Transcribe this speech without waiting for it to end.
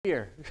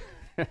Here.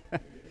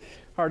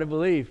 Hard to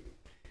believe.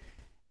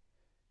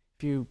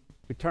 If you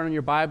turn in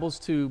your Bibles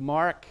to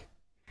Mark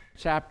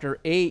chapter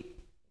 8,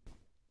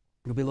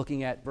 we'll be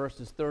looking at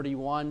verses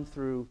 31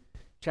 through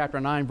chapter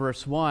 9,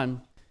 verse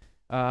 1.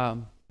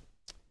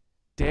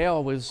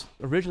 Dale was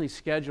originally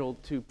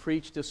scheduled to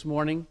preach this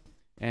morning,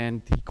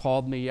 and he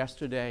called me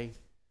yesterday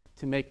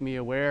to make me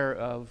aware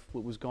of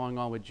what was going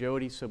on with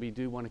Jody, so we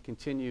do want to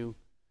continue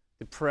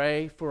to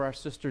pray for our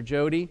sister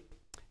Jody.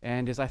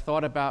 And as I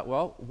thought about,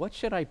 well, what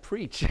should I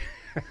preach?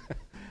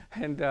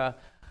 And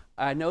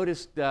I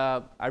noticed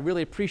I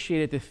really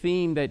appreciated the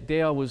theme that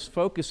Dale was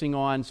focusing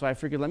on, so I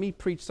figured let me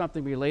preach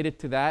something related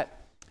to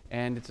that.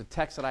 And it's a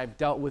text that I've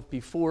dealt with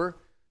before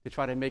to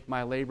try to make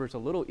my labors a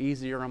little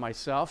easier on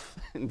myself.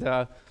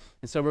 And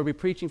so we'll be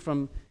preaching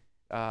from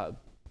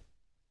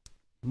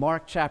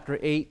Mark chapter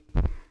 8,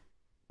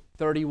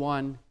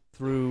 31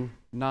 through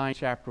 9,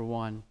 chapter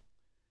 1,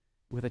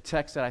 with a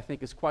text that I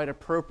think is quite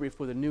appropriate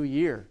for the new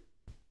year,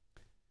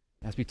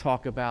 as we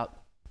talk about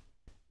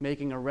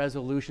making a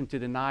resolution to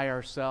deny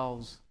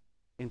ourselves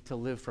and to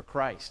live for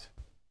Christ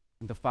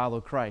and to follow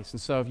Christ.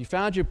 And so if you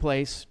found your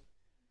place,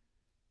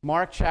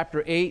 Mark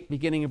chapter 8,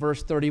 beginning in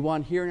verse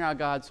 31, hear now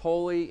God's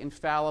holy,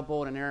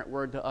 infallible, and inerrant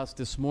word to us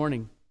this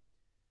morning.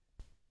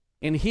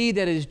 And he,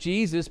 that is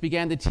Jesus,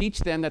 began to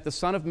teach them that the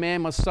Son of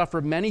Man must suffer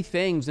many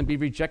things and be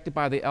rejected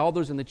by the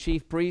elders and the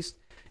chief priests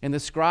and the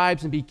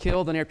scribes and be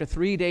killed, and after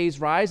 3 days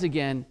rise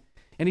again.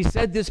 And he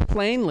said this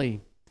plainly.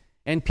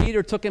 And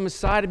Peter took him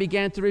aside and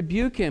began to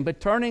rebuke him. But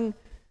turning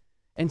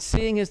and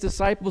seeing his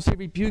disciples, he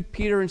rebuked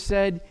Peter and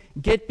said,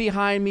 "Get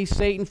behind me,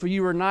 Satan, for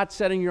you are not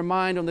setting your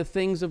mind on the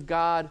things of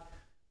God,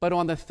 but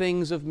on the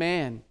things of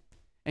man."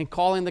 And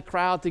calling the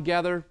crowd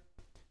together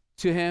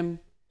to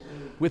him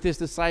with his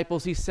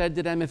disciples, he said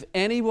to them, "If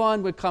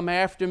anyone would come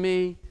after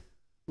me,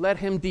 let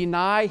him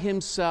deny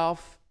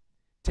himself,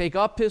 take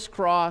up his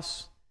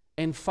cross,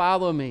 and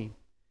follow me.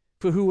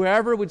 For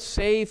whoever would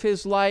save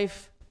his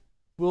life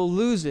will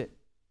lose it.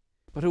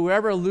 But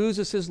whoever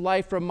loses his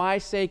life for my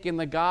sake in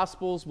the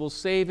Gospels will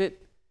save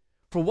it.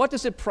 For what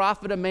does it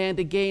profit a man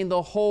to gain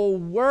the whole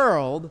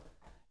world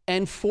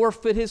and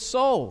forfeit his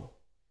soul?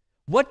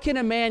 What can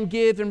a man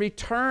give in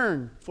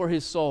return for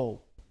his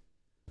soul?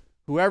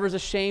 Whoever is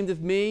ashamed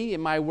of me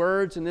and my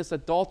words in this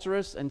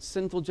adulterous and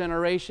sinful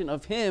generation,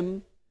 of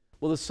him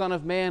will the Son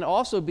of Man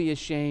also be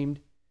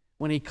ashamed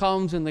when he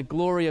comes in the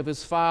glory of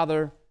his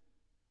Father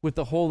with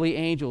the holy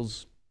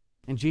angels."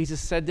 And Jesus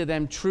said to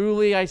them,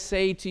 "Truly I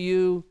say to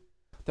you,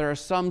 there are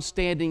some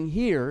standing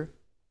here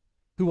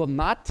who will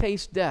not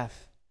taste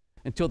death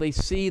until they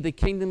see the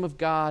kingdom of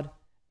God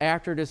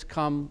after it has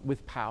come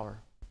with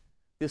power."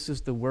 This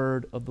is the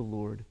word of the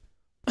Lord.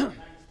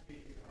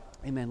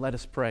 Amen. Let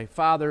us pray.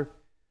 Father,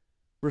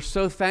 we're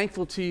so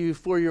thankful to you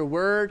for your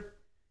word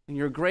and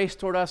your grace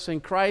toward us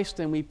in Christ,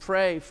 and we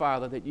pray,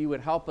 Father, that you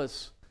would help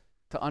us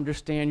to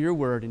understand your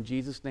word. In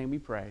Jesus' name we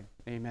pray.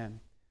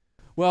 Amen.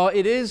 Well,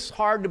 it is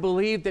hard to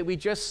believe that we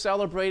just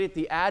celebrated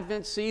the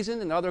Advent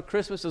season. Another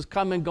Christmas has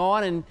come and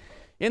gone. And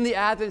in the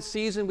Advent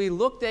season, we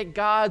looked at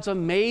God's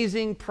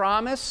amazing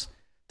promise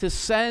to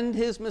send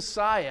his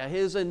Messiah,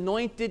 his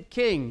anointed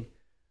King,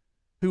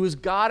 who is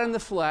God in the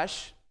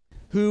flesh,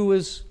 who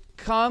was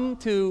come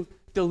to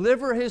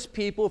deliver his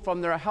people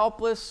from their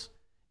helpless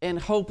and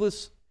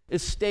hopeless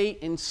estate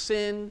in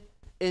sin,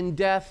 in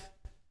death,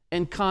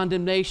 and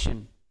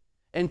condemnation.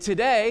 And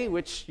today,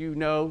 which you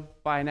know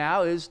by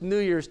now, is New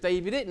Year's Day.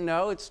 If you didn't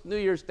know, it's New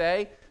Year's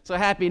Day, so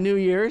Happy New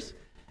Year's.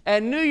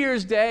 And New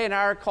Year's Day in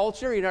our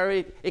culture,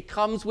 it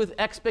comes with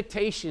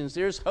expectations.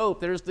 There's hope.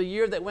 There's the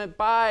year that went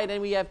by, and then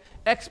we have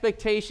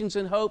expectations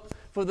and hope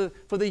for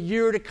the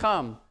year to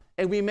come.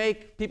 And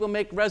people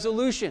make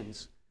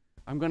resolutions.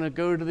 I'm going to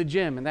go to the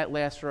gym, and that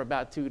lasts for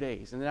about 2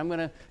 days. And then I'm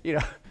going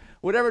to,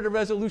 whatever the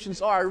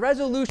resolutions are.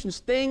 Resolutions,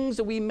 things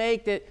that we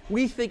make that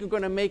we think are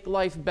going to make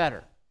life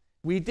better.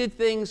 We did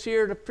things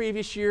here the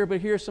previous year,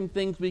 but here's some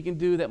things we can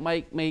do that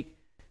might make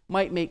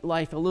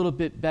life a little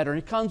bit better. And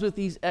it comes with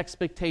these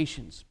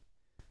expectations.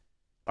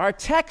 Our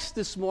text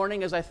this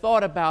morning, as I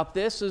thought about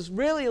this, is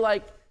really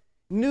like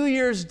New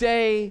Year's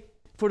Day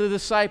for the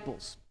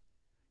disciples.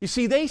 You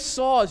see, they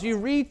saw, as you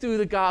read through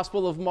the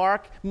Gospel of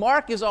Mark,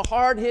 Mark is a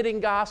hard-hitting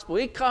gospel.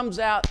 It comes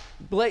out,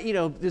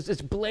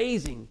 it's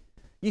blazing.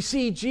 You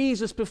see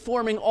Jesus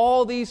performing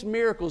all these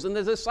miracles, and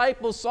the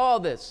disciples saw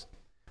this.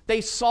 They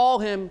saw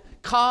him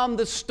calm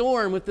the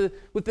storm with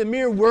the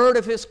mere word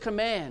of his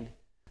command.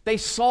 They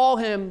saw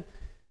him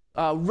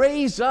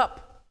raise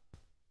up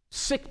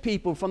sick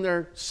people from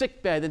their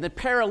sick bed, and the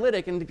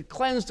paralytic, and to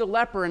cleanse the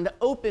leper, and to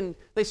open.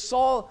 They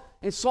saw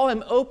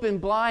him open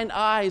blind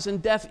eyes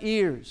and deaf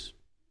ears.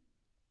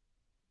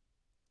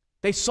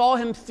 They saw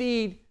him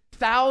feed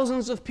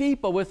thousands of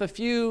people with a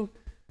few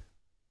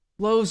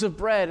loaves of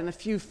bread and a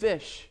few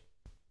fish.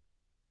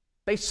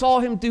 They saw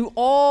him do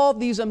all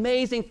these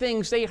amazing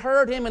things. They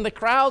heard him, and the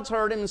crowds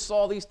heard him and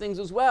saw these things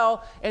as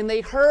well. And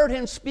they heard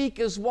him speak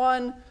as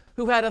one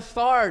who had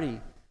authority,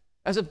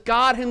 as if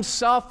God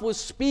himself was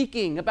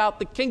speaking about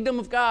the kingdom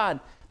of God.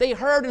 They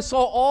heard and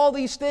saw all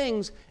these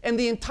things, and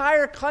the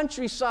entire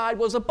countryside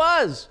was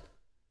abuzz.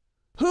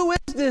 Who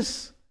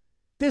is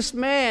this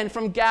man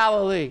from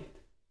Galilee?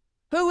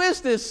 Who is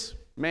this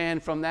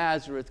man from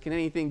Nazareth? Can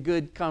anything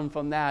good come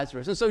from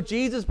Nazareth? And so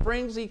Jesus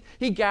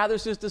he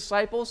gathers his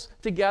disciples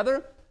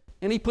together,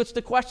 and he puts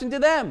the question to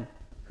them.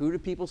 Who do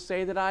people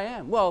say that I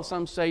am? Well,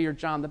 some say you're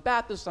John the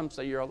Baptist, some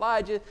say you're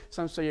Elijah,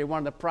 some say you're one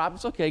of the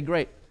prophets. Okay,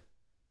 great.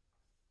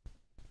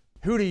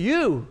 Who do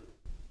you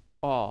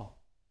all,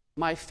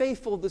 my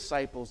faithful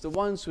disciples, the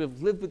ones who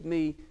have lived with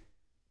me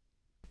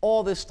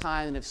all this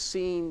time and have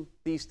seen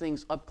these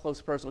things up close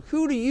and personal,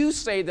 who do you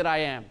say that I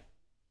am?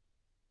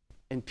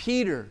 And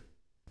Peter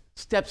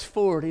steps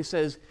forward. He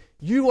says,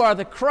 you are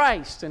the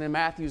Christ, and in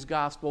Matthew's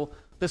gospel,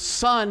 the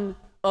Son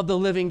of the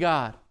living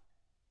God.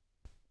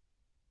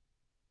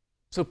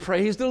 So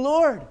praise the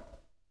Lord.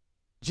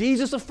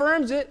 Jesus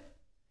affirms it.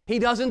 He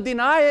doesn't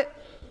deny it.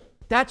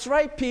 That's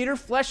right, Peter.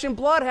 Flesh and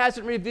blood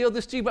hasn't revealed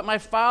this to you, but my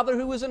Father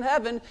who is in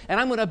heaven, and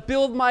I'm going to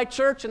build my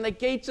church, and the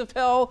gates of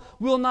hell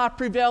will not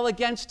prevail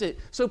against it.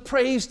 So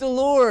praise the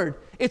Lord.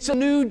 It's a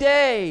new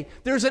day.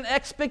 There's an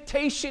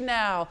expectation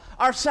now.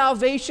 Our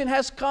salvation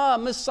has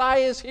come.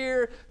 Messiah is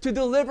here to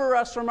deliver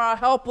us from our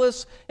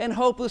helpless and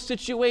hopeless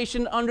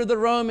situation under the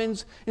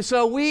Romans. And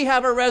so we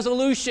have a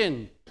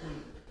resolution.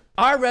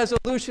 Our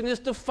resolution is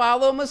to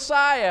follow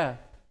Messiah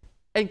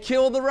and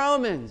kill the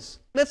Romans.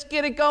 Let's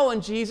get it going,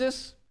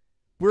 Jesus.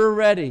 We're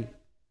ready.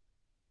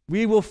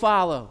 We will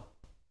follow.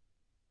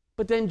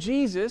 But then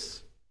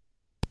Jesus,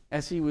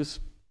 as he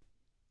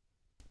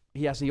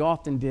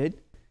often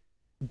did,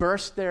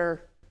 bursts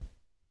their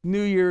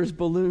New Year's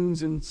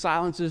balloons and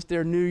silences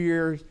their New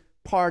Year's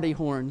party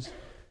horns,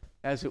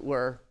 as it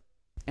were.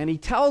 And he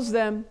tells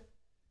them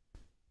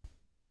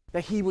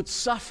that he would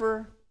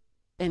suffer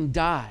and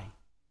die,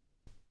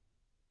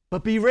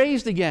 but be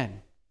raised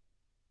again.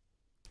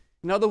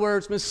 In other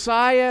words,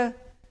 Messiah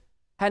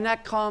had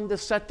not come to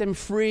set them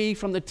free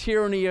from the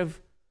tyranny of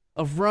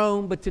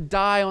Rome, but to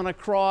die on a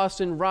cross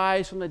and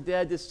rise from the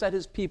dead to set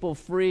his people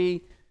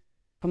free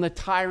from the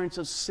tyrants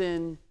of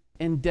sin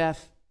and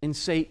death and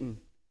Satan.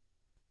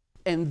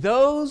 And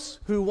those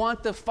who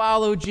want to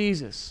follow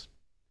Jesus,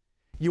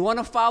 you want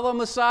to follow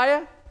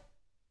Messiah?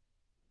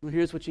 Well,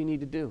 here's what you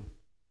need to do.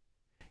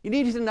 You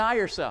need to deny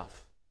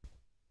yourself.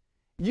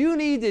 You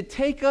need to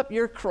take up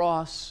your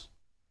cross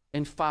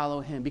and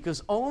follow him,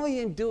 because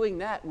only in doing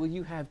that will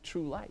you have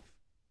true life.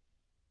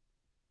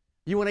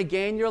 You want to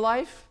gain your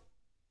life?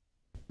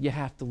 You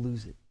have to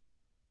lose it.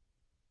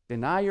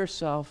 Deny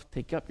yourself,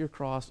 take up your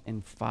cross,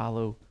 and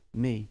follow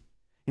me.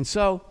 And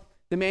so,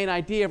 the main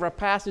idea of our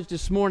passage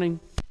this morning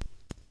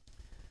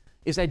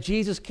is that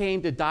Jesus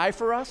came to die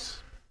for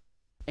us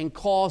and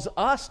calls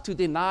us to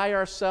deny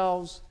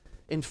ourselves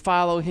and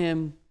follow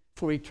him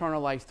for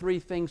eternal life. Three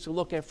things to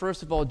look at.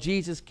 First of all,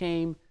 Jesus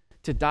came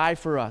to die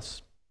for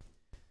us.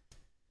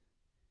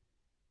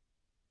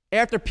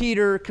 After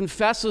Peter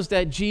confesses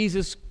that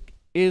Jesus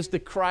is the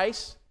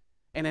Christ,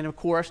 and then of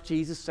course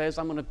Jesus says,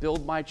 I'm going to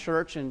build my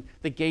church and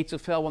the gates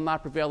of hell will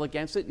not prevail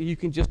against it. You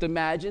can just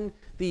imagine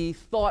the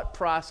thought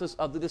process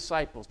of the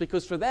disciples,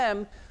 because for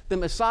them, the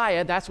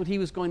Messiah, that's what he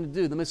was going to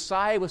do. The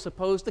Messiah was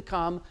supposed to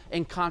come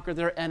and conquer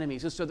their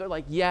enemies. And so they're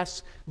like,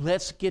 yes,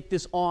 let's get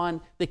this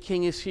on. The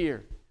king is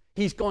here.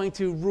 He's going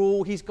to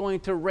rule. He's going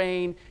to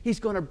reign.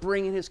 He's going to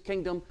bring in his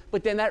kingdom.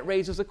 But then that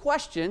raises a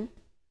question.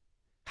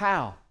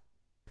 How?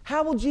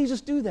 How will Jesus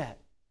do that?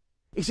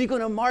 Is he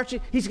going to march?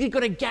 He's going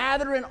to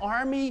gather an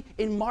army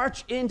and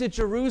march into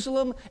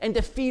Jerusalem and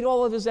defeat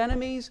all of his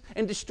enemies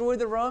and destroy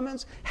the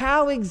Romans?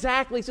 How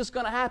exactly is this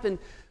going to happen?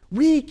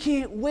 We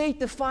can't wait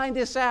to find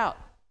this out.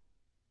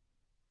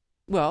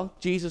 Well,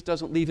 Jesus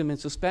doesn't leave him in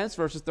suspense.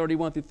 Verses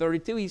 31 through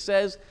 32, he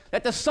says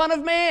that the Son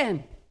of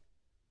Man,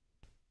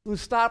 we'll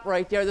stop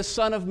right there. The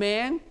Son of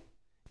Man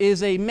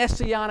is a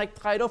messianic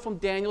title from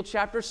Daniel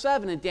chapter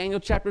 7. In Daniel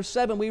chapter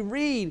 7, we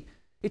read,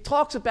 it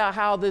talks about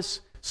how this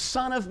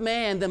Son of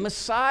Man, the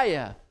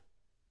Messiah,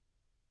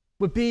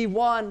 would be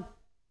one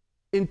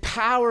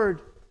empowered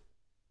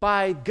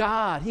by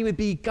God. He would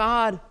be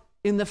God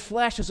in the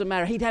flesh, as a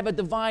matter. He'd have a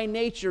divine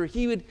nature.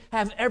 He would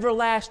have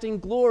everlasting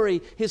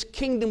glory. His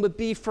kingdom would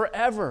be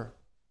forever.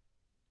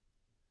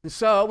 And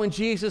so when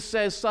Jesus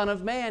says Son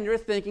of Man, you're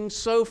thinking,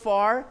 so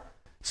far,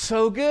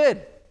 so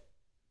good.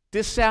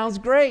 This sounds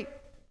great.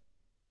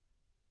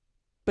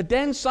 But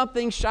then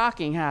something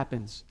shocking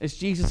happens as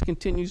Jesus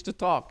continues to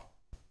talk.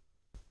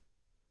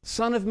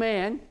 Son of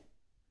Man,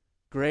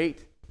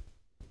 great,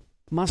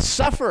 must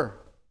suffer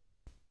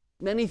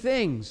many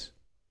things.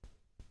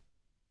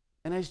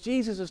 And as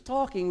Jesus is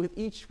talking, with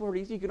each word,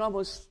 you can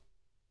almost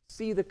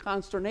see the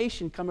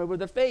consternation come over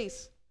their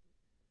face.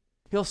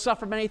 He'll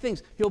suffer many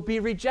things. He'll be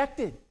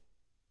rejected.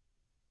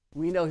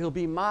 We know he'll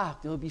be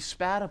mocked. He'll be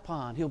spat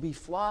upon. He'll be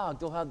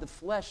flogged. He'll have the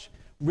flesh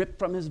ripped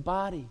from his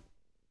body.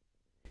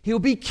 He'll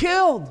be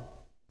killed.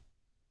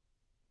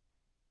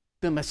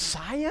 The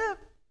Messiah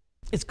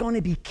is going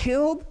to be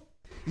killed?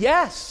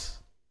 Yes.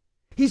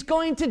 He's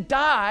going to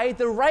die.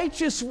 The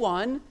righteous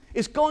one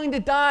is going to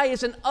die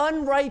as an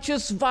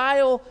unrighteous,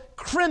 vile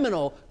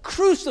criminal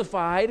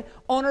crucified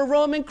on a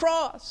Roman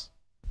cross.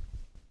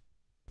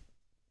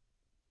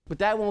 But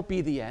that won't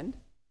be the end.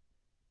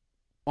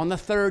 On the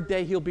third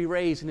day, he'll be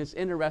raised, and it's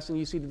interesting.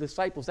 You see the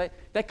disciples,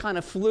 that kind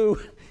of flew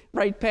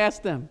right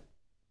past them.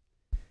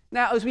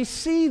 Now, as we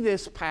see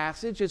this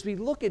passage, as we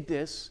look at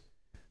this,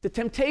 the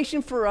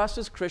temptation for us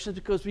as Christians,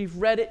 because we've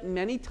read it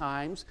many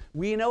times,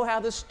 we know how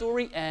the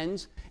story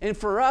ends, and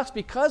for us,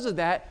 because of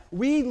that,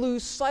 we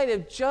lose sight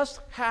of just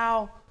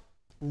how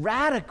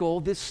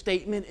radical this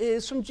statement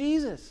is from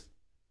Jesus.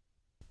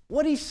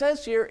 What he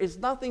says here is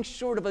nothing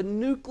short of a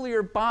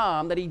nuclear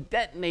bomb that he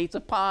detonates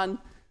upon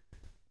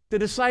the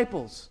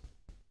disciples,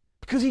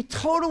 because he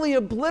totally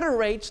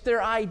obliterates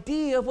their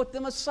idea of what the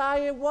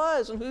Messiah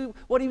was and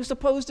what he was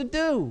supposed to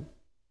do.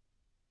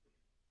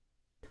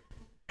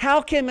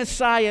 How can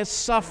Messiah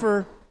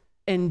suffer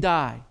and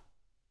die?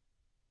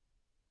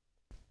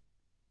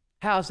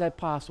 How is that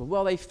possible?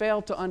 Well, they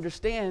failed to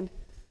understand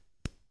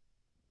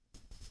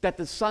that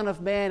the Son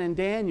of Man in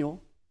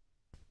Daniel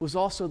was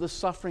also the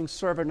suffering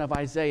servant of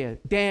Isaiah.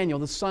 Daniel,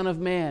 the Son of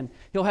Man,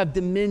 he'll have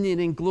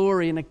dominion and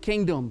glory and a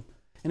kingdom.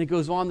 And it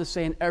goes on to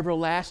say an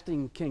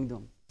everlasting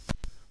kingdom.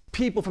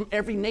 People from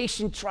every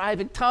nation, tribe,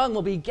 and tongue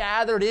will be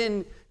gathered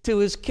into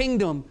his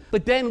kingdom.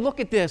 But then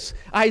look at this.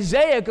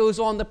 Isaiah goes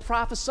on to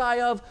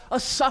prophesy of a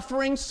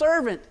suffering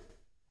servant.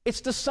 It's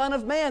the Son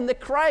of Man, the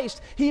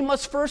Christ. He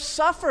must first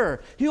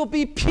suffer. He'll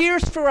be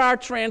pierced for our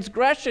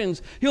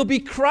transgressions. He'll be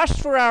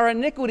crushed for our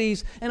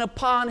iniquities. And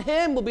upon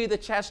him will be the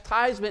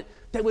chastisement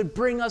that would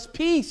bring us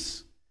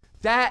peace.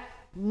 That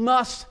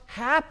must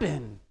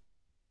happen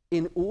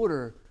in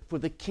order for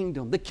the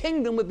kingdom. The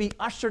kingdom would be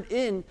ushered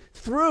in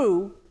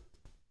through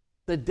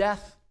the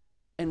death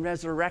and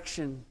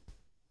resurrection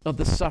of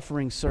the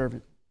suffering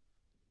servant.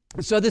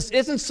 And so this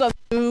isn't some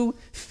new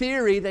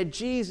theory that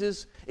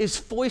Jesus is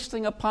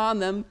foisting upon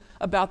them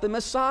about the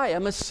Messiah.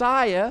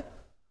 Messiah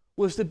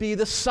was to be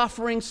the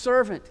suffering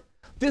servant.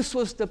 This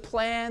was the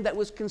plan that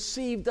was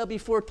conceived of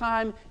before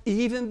time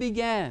even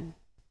began.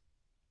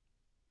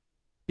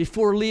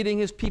 Before leading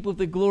his people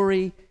to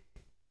glory,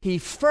 he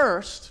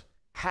first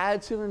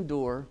had to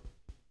endure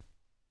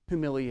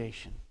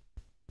humiliation.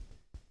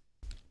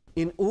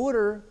 In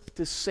order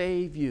to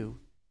save you,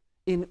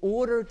 in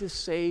order to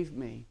save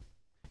me,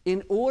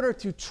 in order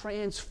to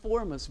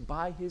transform us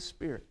by his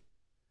Spirit,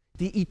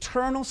 the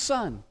eternal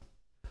Son,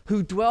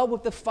 who dwelled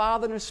with the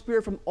Father and the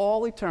Spirit from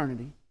all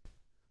eternity,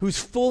 who's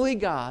fully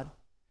God,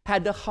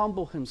 had to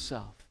humble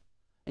himself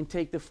and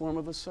take the form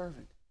of a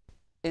servant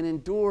and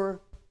endure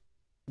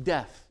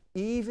death,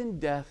 even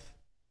death,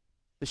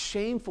 the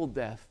shameful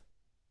death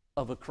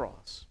of a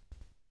cross.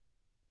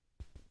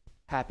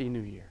 Happy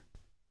New Year.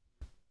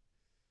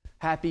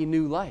 Happy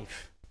new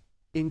life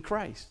in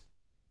Christ.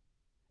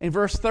 In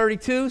verse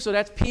 32, so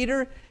that's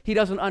Peter. He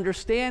doesn't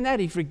understand that.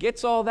 He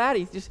forgets all that.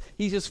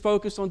 He's just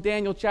focused on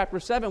Daniel chapter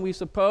 7, we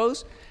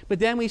suppose. But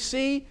then we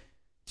see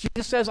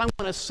Jesus says, I'm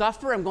going to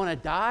suffer. I'm going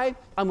to die.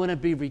 I'm going to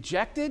be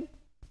rejected. And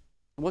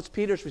what's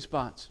Peter's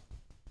response?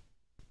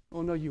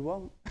 Oh, no, you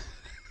won't.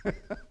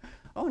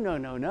 Oh,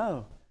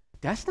 no.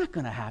 That's not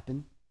going to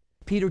happen.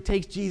 Peter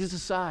takes Jesus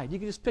aside. You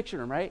can just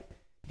picture him, right?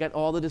 You got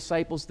all the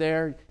disciples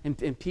there,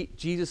 and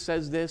Jesus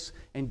says this,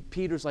 and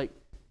Peter's like,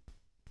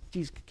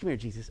 Jesus, come here,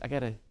 Jesus. I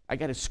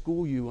gotta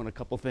school you on a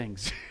couple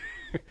things.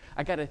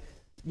 I gotta,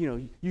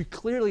 you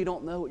clearly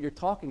don't know what you're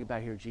talking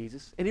about here,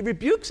 Jesus. And he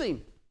rebukes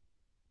him.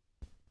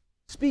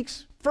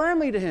 Speaks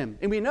firmly to him.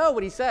 And we know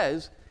what he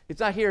says.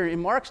 It's not here in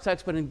Mark's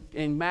text, but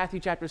in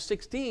Matthew chapter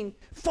 16.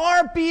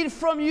 Far be it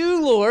from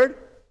you, Lord.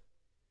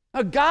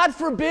 Now, God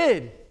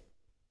forbid.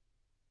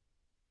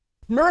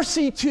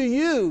 Mercy to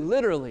you,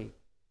 literally.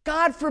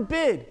 God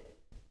forbid.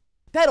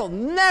 That'll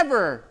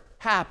never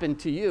happen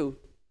to you.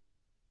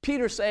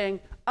 Peter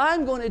saying,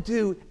 I'm going to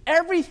do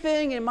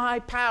everything in my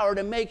power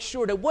to make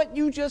sure that what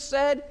you just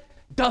said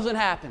doesn't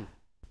happen.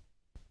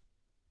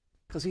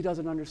 Because he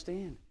doesn't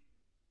understand.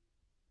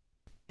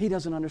 He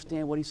doesn't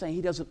understand what he's saying.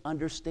 He doesn't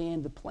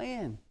understand the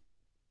plan.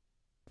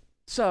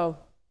 So,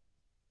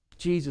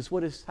 Jesus,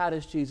 how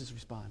does Jesus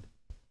respond?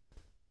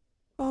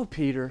 Oh,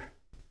 Peter,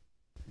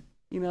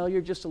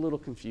 you're just a little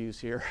confused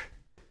here.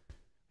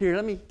 Here,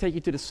 let me take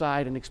you to the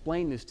side and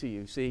explain this to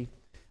you. See,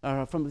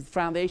 from the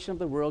foundation of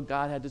the world,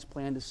 God had this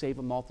plan to save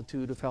a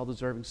multitude of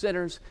hell-deserving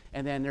sinners,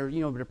 and then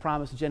the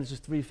promise in Genesis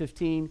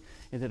 3:15,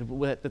 and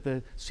that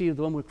the seed of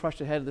the woman would crush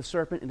the head of the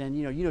serpent, and then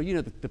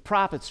the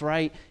prophets,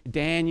 right?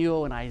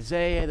 Daniel and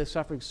Isaiah, the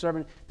suffering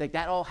servant, that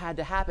all had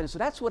to happen. So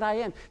that's what I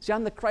am. See,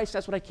 I'm the Christ.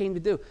 That's what I came to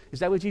do. Is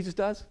that what Jesus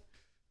does?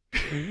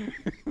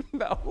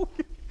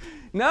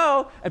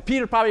 No. And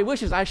Peter probably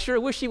wishes. I sure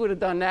wish he would have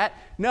done that.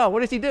 No.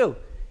 What does he do?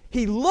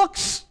 He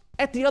looks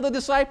at the other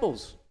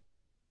disciples.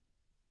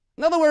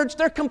 In other words,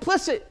 they're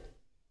complicit.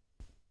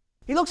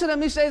 He looks at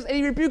them, and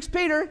he rebukes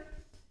Peter,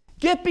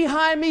 get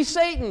behind me,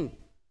 Satan,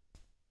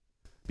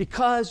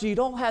 because you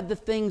don't have the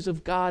things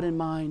of God in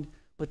mind,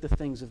 but the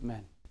things of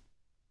men.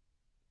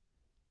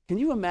 Can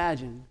you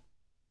imagine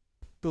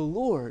the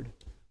Lord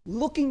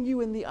looking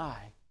you in the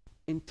eye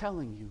and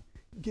telling you,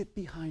 get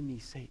behind me,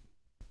 Satan?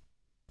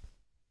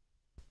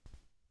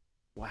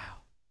 Wow.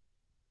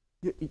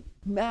 Your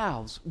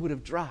mouths would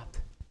have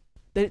dropped.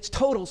 That it's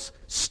total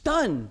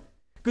stun.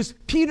 Because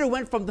Peter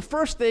went from the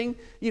first thing,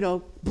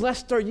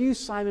 blessed are you,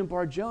 Simon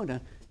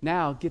Bar-Jonah.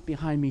 Now, get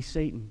behind me,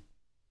 Satan.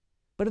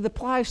 But it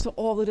applies to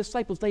all the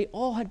disciples. They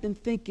all had been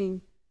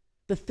thinking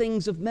the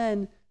things of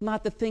men,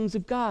 not the things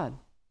of God.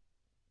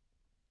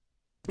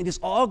 And this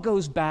all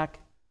goes back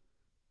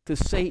to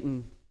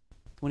Satan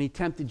when he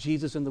tempted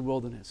Jesus in the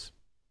wilderness.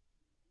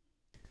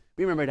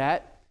 Remember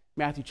that?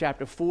 Matthew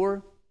chapter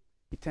 4,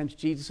 he tempts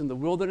Jesus in the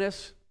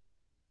wilderness.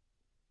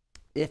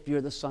 If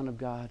you're the Son of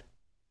God.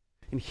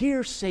 And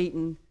here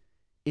Satan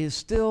is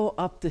still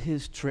up to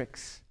his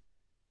tricks.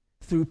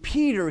 Through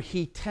Peter,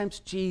 he tempts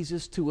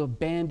Jesus to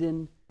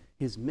abandon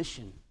his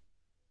mission.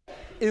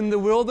 In the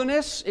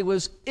wilderness, it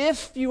was,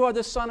 if you are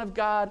the Son of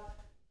God,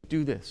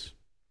 do this.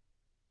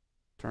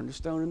 Turn the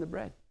stone into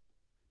bread.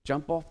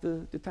 Jump off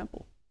the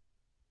temple.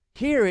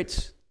 Here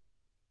it's,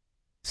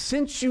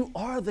 since you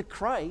are the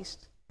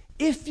Christ,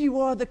 if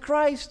you are the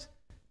Christ,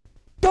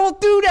 don't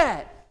do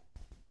that.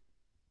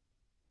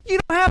 You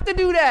don't have to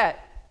do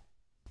that.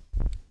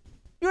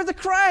 You're the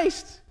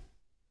Christ.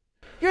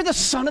 You're the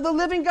Son of the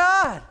living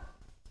God.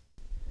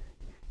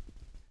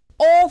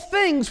 All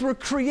things were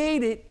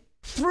created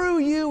through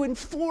you and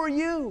for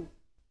you.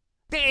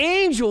 The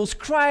angels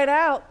cried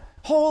out,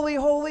 holy,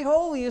 holy,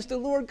 holy is the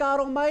Lord God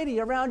Almighty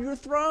around your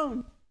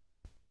throne.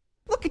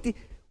 Look at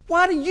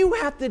why do you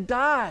have to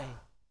die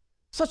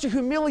such a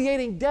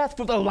humiliating death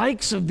for the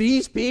likes of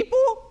these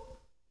people?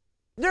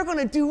 They're going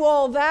to do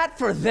all that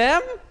for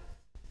them?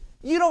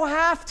 You don't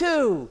have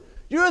to.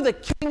 You're the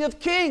King of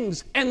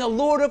Kings and the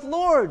Lord of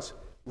Lords.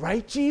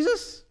 Right,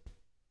 Jesus?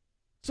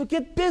 So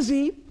get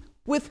busy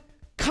with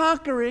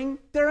conquering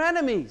their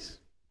enemies.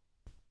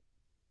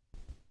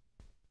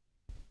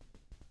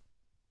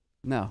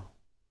 No.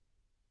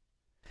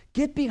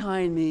 Get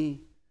behind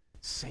me,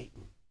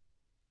 Satan.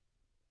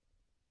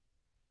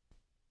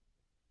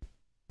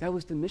 That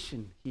was the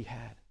mission he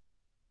had.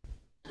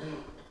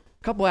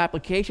 A couple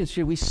applications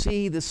here. We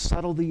see the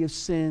subtlety of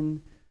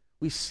sin.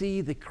 We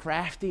see the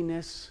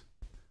craftiness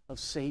of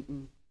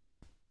Satan,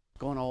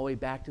 going all the way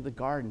back to the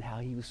garden, how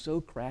he was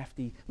so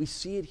crafty. We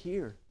see it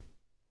here.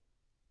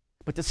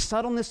 But the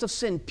subtleness of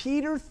sin,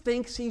 Peter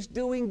thinks he's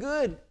doing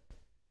good.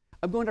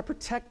 I'm going to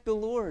protect the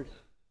Lord.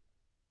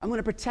 I'm going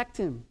to protect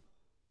him.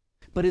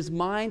 But his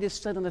mind is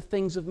set on the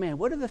things of man.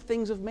 What are the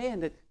things of man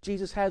that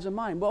Jesus has in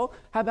mind? Well,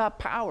 how about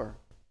power?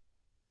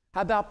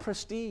 How about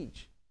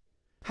prestige?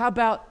 How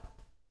about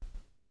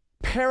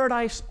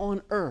paradise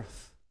on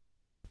earth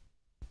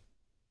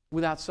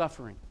without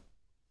suffering?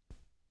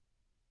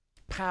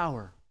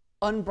 Power,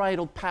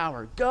 unbridled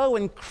power. Go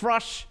and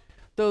crush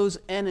those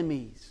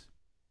enemies.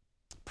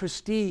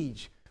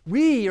 Prestige.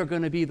 We are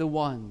going to be the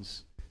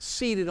ones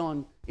seated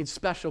in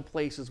special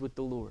places with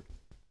the Lord.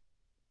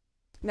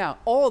 Now,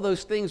 all of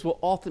those things will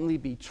ultimately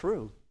be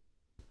true.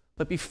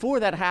 But before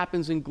that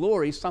happens in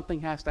glory,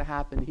 something has to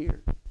happen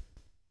here.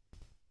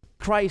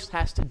 Christ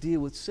has to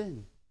deal with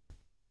sin.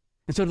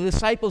 And so the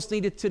disciples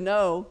needed to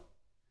know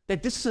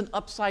that this is an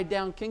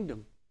upside-down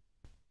kingdom.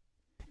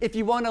 If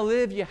you want to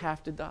live, you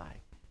have to die.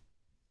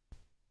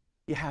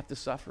 You have to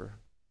suffer.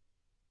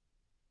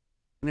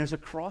 And there's a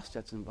cross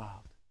that's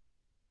involved.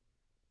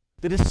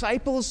 The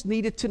disciples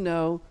needed to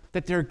know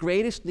that their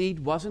greatest need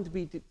wasn't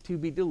to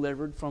be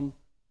delivered from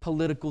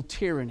political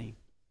tyranny,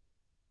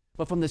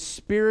 but from the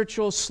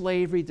spiritual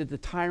slavery to the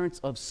tyrants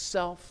of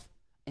self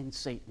and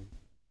Satan.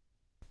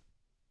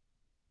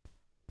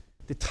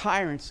 The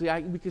tyrants,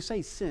 we could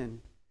say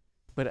sin,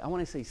 but I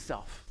want to say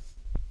self.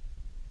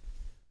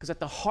 Because at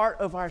the heart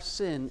of our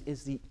sin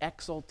is the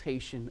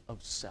exaltation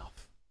of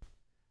self.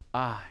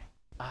 I,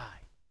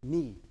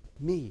 me.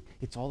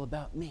 It's all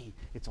about me.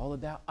 It's all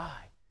about I.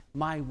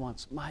 My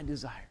wants, my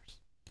desires.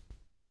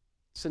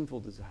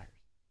 Sinful desires.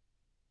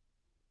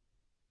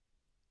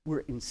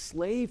 We're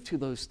enslaved to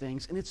those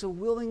things, and it's a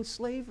willing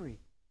slavery.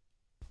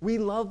 We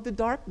love the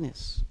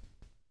darkness.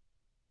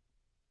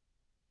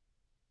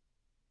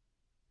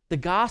 The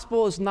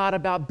gospel is not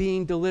about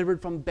being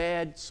delivered from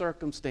bad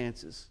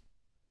circumstances.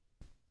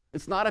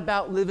 It's not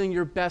about living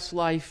your best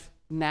life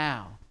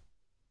now.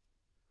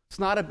 It's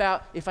not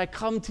about, if I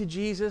come to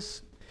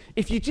Jesus,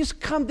 if you just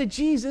come to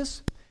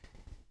Jesus,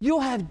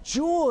 you'll have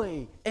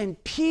joy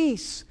and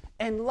peace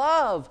and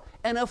love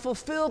and a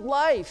fulfilled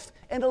life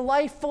and a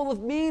life full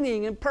of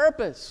meaning and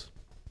purpose.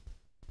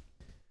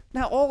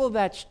 Now, all of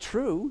that's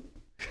true,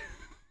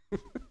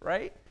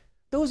 right?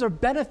 Those are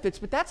benefits,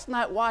 but that's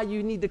not why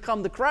you need to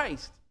come to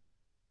Christ.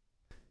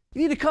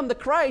 You need to come to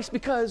Christ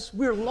because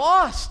we're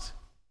lost.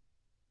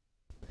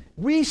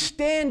 We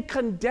stand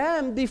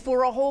condemned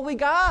before a holy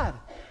God.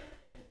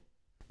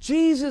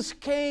 Jesus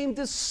came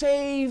to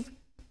save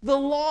the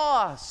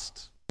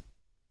lost.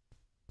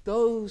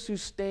 Those who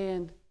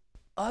stand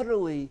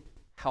utterly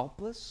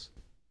helpless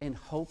and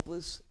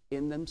hopeless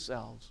in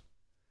themselves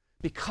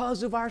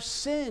because of our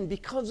sin,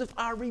 because of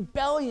our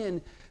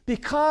rebellion,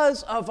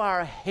 because of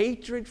our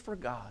hatred for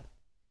God.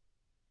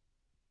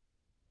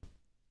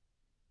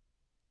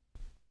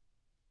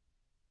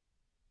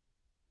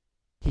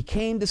 He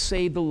came to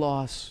save the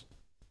lost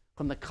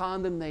from the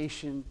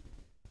condemnation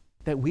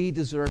that we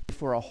deserve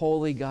before a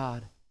holy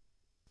God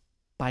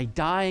by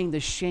dying the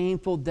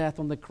shameful death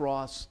on the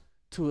cross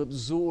to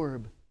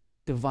absorb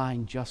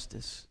divine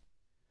justice.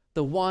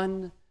 The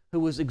one who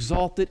was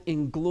exalted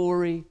in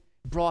glory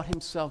brought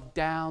himself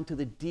down to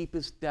the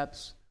deepest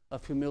depths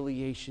of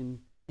humiliation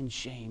and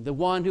shame. The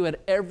one who had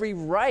every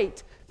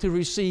right to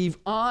receive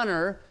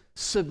honor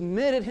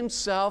submitted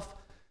himself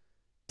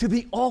to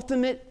the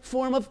ultimate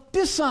form of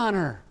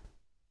dishonor.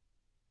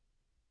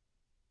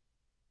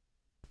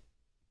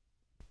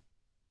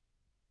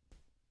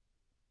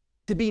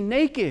 To be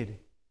naked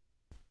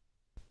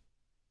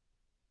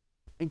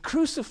and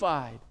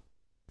crucified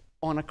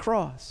on a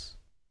cross.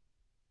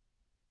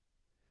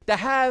 To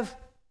have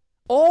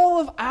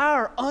all of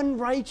our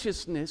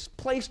unrighteousness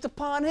placed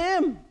upon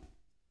him.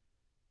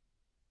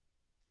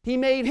 He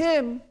made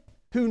him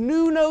who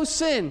knew no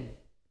sin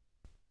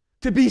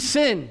to be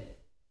sin.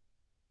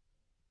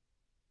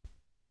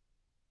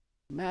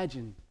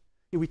 Imagine.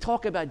 We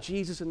talk about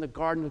Jesus in the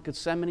Garden of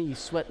Gethsemane. He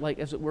sweat like,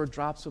 as it were,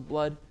 drops of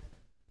blood.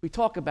 We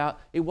talk about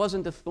it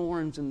wasn't the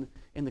thorns and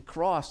the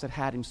cross that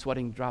had him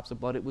sweating drops of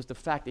blood. It was the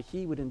fact that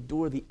he would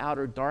endure the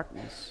outer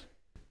darkness,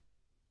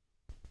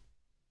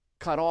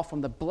 cut off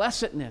from the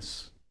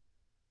blessedness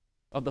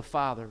of the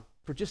Father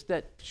for just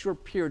that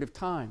short period of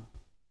time.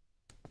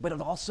 But it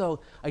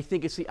also, I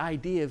think it's the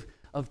idea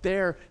of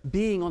their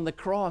being on the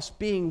cross,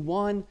 being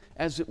one,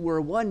 as it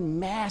were, one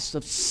mass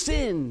of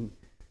sin.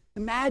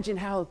 Imagine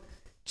how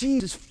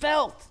Jesus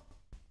felt,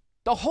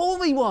 the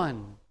Holy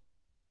One,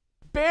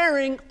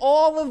 bearing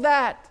all of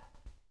that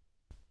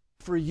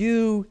for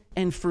you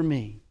and for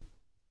me.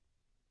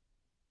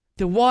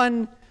 The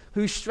one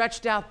who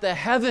stretched out the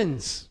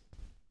heavens,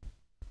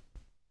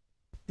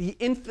 the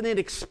infinite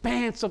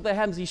expanse of the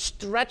heavens. He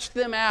stretched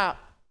them out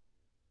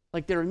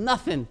like they're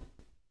nothing.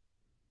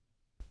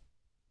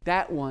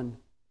 That one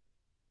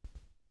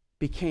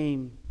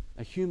became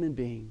a human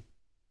being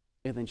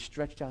and then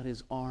stretched out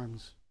his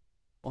arms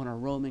on a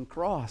Roman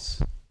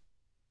cross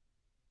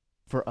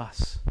for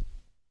us.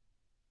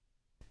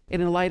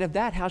 And in light of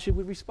that, how should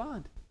we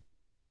respond?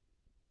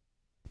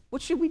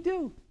 What should we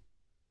do?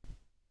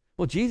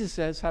 Well, Jesus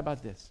says, how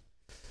about this?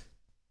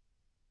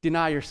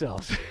 Deny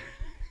yourselves.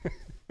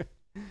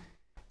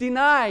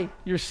 Deny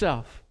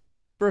yourself.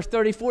 Verse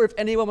 34, if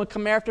anyone will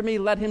come after me,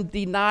 let him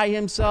deny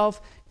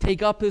himself,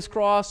 take up his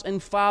cross,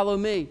 and follow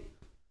me.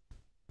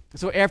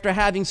 So after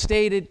having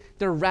stated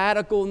the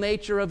radical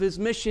nature of his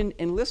mission,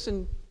 and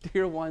listen,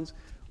 dear ones,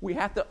 we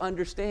have to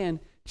understand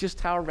just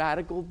how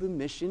radical the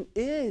mission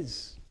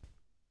is.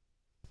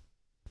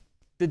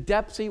 The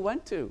depths he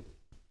went to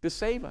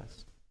save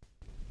us.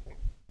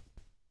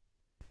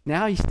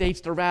 Now he states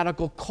the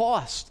radical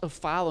cost of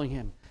following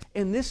him.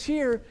 And this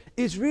here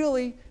is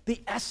really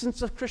the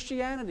essence of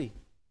Christianity.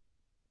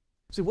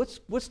 So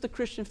what's the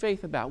Christian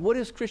faith about? What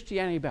is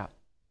Christianity about?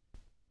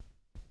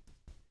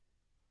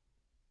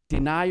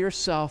 Deny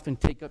yourself and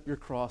take up your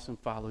cross and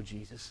follow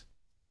Jesus.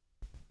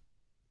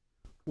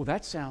 Well,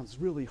 that sounds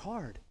really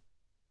hard.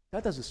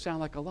 That doesn't sound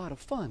like a lot of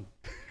fun.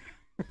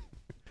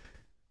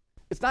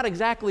 It's not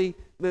exactly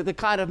the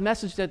kind of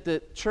message that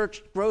the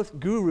church growth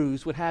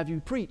gurus would have you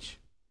preach.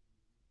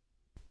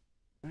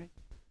 Right?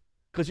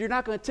 Because you're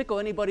not going to tickle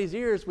anybody's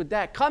ears with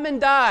that. Come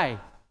and die.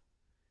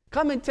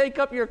 Come and take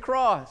up your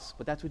cross.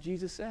 But that's what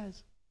Jesus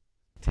says.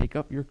 Take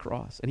up your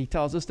cross. And he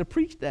tells us to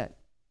preach that.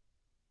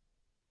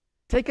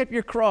 Take up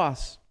your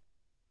cross.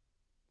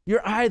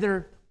 You're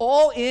either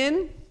all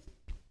in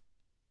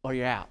or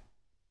you're out.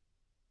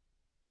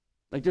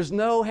 Like there's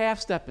no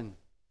half-stepping.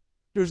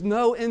 There's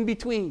no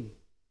in-between.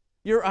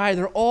 You're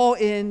either all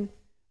in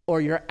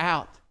or you're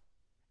out.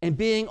 And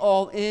being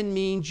all in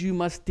means you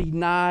must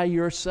deny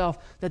yourself.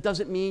 That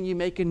doesn't mean you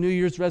make a New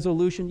Year's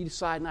resolution, you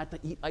decide not to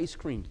eat ice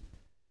cream.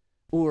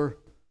 Or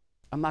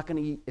I'm not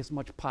going to eat as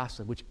much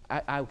pasta, which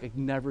I could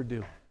never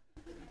do.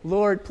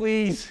 Lord,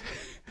 please,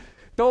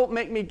 don't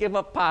make me give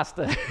up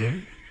pasta.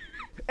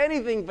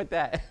 Anything but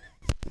that.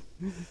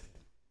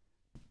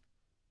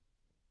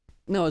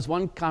 No, as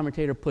one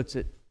commentator puts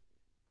it,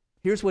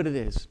 here's what it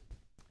is.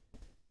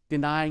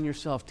 Denying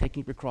yourself,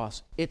 taking up your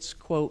cross. It's,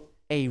 quote,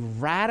 a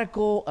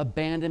radical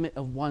abandonment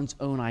of one's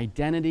own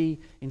identity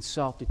and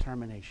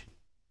self-determination.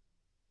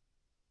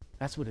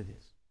 That's what it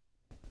is.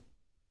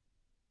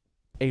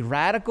 A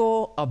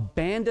radical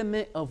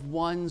abandonment of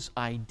one's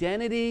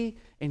identity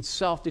and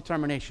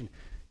self-determination.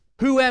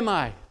 Who am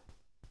I?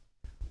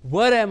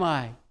 What am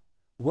I?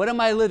 What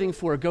am I living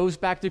for? It goes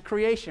back to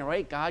creation,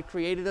 right? God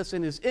created us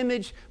in his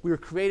image. We were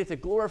created to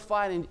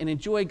glorify and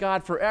enjoy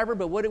God forever.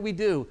 But what did we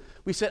do?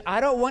 We said,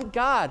 I don't want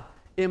God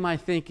in my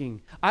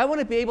thinking. I want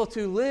to be able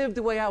to live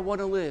the way I want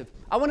to live.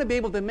 I want to be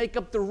able to make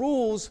up the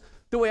rules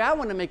the way I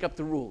want to make up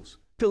the rules,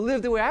 to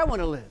live the way I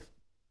want to live.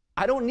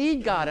 I don't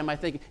need God in my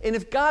thinking. And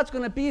if God's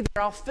going to be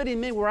there, I'll fit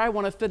him in where I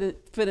want to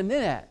fit him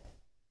in at.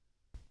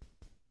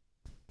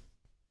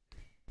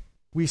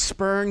 We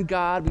spurned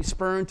God. We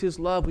spurned his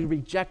love. We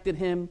rejected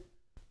him.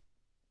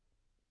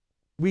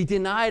 We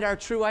denied our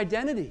true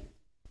identity.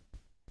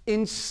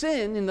 In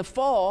sin, in the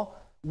fall,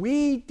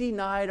 we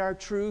denied our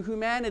true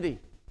humanity.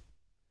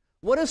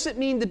 What does it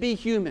mean to be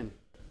human?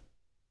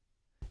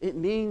 It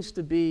means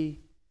to be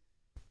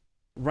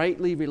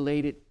rightly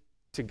related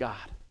to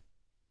God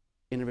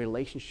in a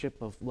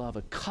relationship of love,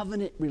 a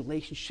covenant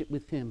relationship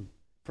with Him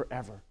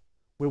forever,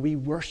 where we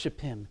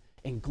worship Him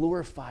and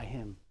glorify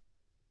Him.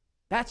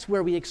 That's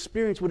where we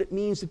experience what it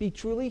means to be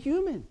truly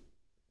human.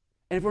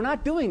 And if we're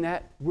not doing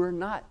that, we're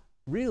not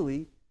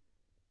really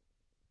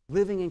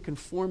living in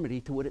conformity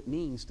to what it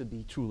means to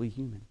be truly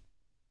human.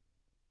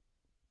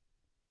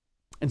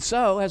 And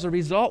so, as a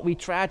result, we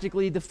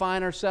tragically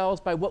define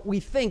ourselves by what we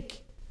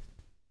think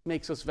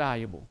makes us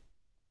valuable.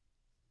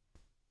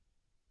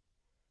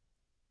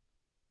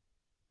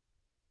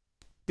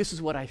 This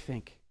is what I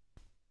think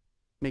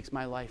makes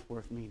my life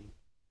worth meaning.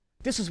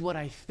 This is what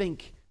I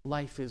think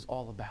life is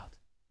all about.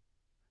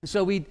 And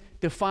so we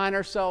define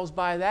ourselves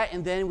by that,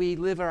 and then we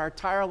live our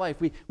entire life.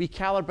 We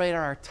calibrate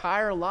our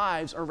entire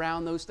lives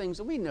around those things.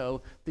 And we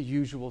know the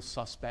usual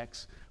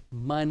suspects: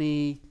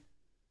 money,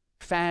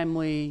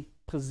 family,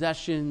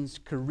 possessions,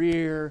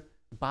 career,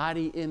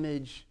 body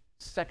image,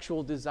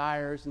 sexual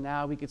desires.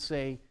 Now we could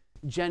say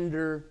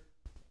gender.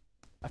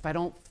 If I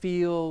don't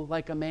feel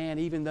like a man,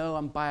 even though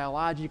I'm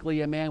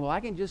biologically a man, well, I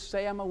can just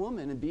say I'm a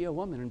woman and be a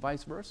woman, and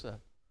vice versa.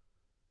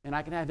 And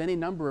I can have any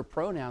number of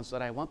pronouns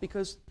that I want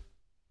because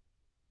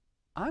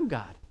I'm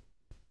God.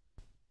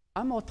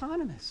 I'm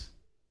autonomous.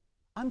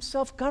 I'm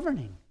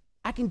self-governing.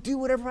 I can do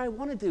whatever I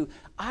want to do.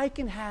 I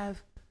can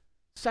have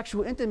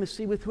sexual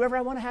intimacy with whoever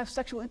I want to have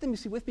sexual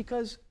intimacy with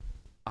because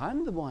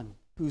I'm the one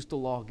who's the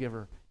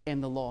lawgiver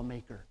and the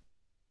lawmaker.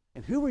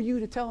 And who are you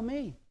to tell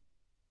me?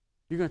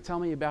 You're going to tell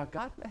me about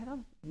God? I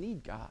don't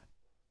need God.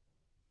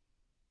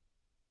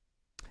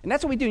 And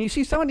that's what we do. And you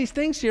see, some of these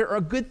things here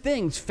are good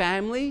things.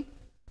 Family,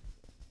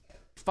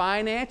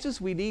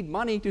 finances, we need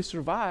money to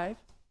survive.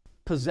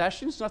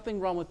 Possessions, nothing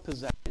wrong with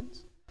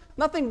possessions.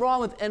 Nothing wrong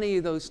with any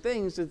of those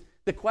things.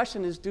 The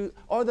question is,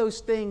 are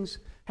those things,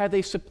 have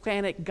they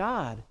supplanted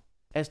God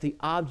as the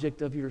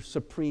object of your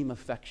supreme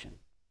affection?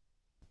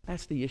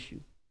 That's the issue.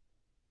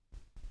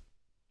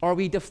 Are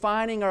we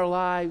defining our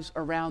lives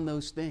around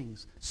those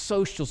things?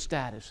 Social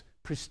status,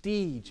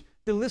 prestige,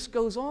 the list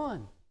goes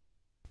on.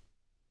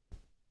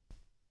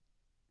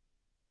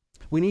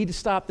 We need to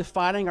stop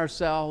defining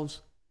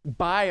ourselves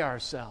by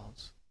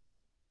ourselves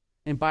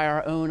and by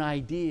our own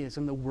ideas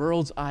and the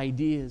world's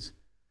ideas,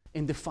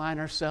 and define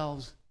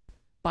ourselves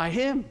by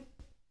Him.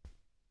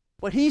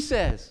 What He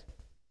says.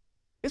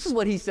 This is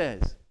what He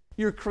says.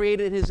 You're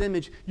created in His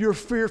image. You're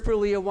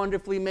fearfully and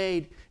wonderfully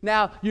made.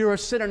 Now you're a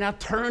sinner. Now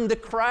turn to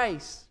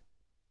Christ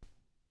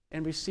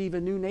and receive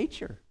a new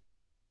nature.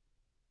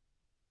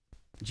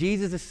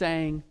 Jesus is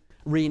saying,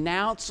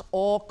 renounce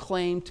all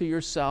claim to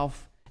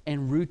yourself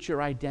and root your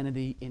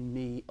identity in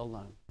me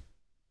alone.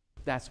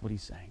 That's what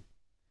He's saying.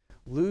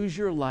 Lose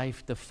your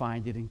life to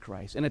find it in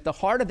Christ. And at the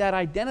heart of that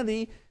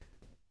identity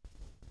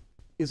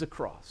is a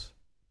cross.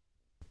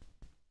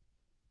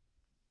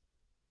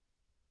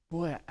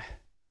 Boy,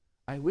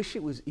 I wish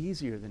it was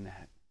easier than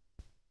that.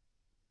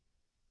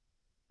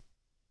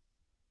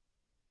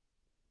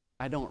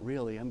 I don't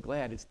really. I'm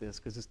glad it's this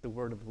because it's the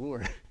word of the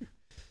Lord.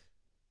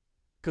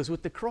 Because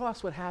with the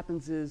cross, what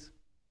happens is,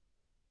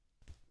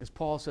 as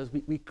Paul says,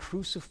 we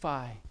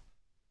crucify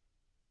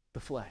the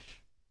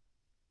flesh.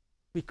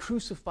 We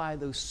crucify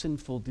those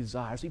sinful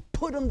desires. We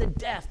put them to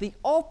death, the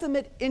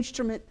ultimate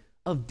instrument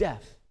of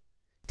death.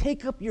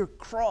 Take up your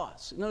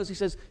cross. Notice he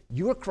says,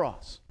 your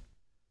cross.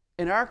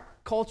 In our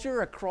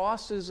culture, a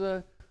cross is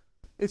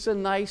it's a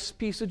nice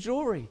piece of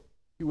jewelry.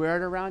 You wear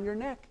it around your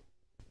neck.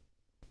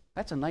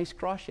 That's a nice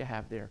cross you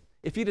have there.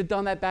 If you'd have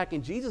done that back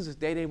in Jesus'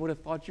 day, they would have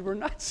thought you were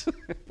nuts.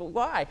 But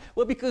why?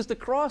 Well, because the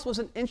cross was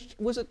an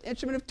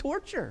instrument of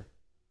torture.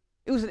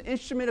 It was an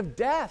instrument of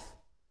death,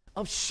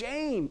 of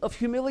shame, of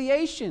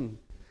humiliation.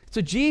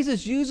 So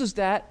Jesus uses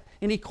that,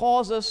 and He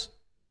calls us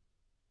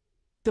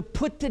to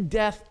put to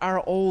death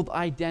our old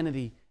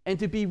identity and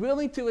to be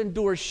willing to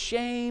endure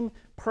shame,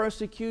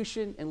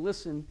 persecution, and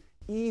listen,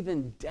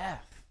 even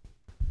death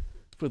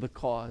for the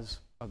cause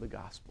of the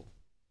gospel.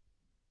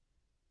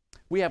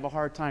 We have a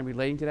hard time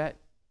relating to that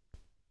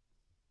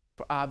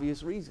for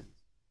obvious reasons.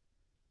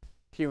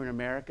 Here in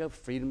America,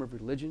 freedom of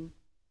religion,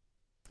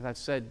 as I've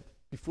said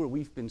before,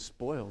 we've been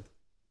spoiled.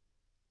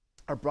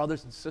 Our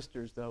brothers and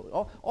sisters,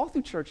 though, all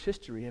through church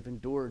history have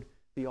endured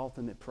the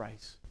ultimate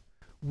price,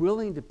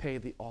 willing to pay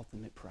the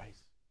ultimate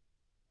price.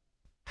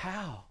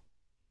 How?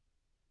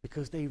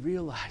 Because they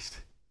realized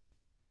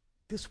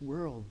this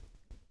world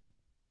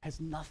has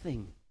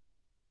nothing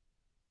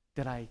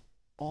that I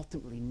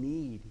ultimately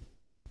need.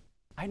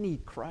 I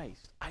need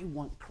Christ. I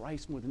want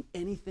Christ more than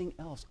anything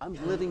else. I'm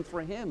living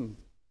for Him.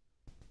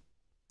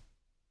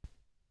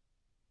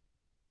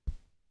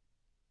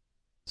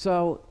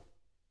 So,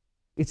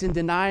 it's in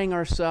denying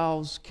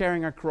ourselves,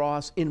 carrying our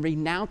cross, in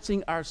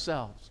renouncing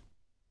ourselves,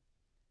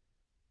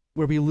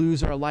 where we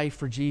lose our life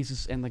for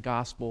Jesus and the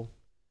gospel,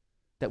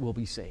 that we'll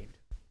be saved.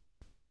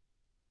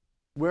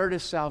 Where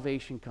does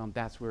salvation come?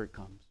 That's where it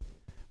comes.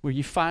 where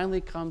you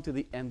finally come to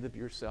the end of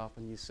yourself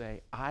and you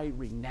say, I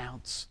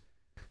renounce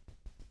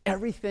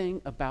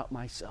everything about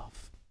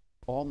myself,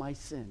 all my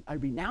sin. I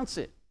renounce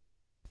it.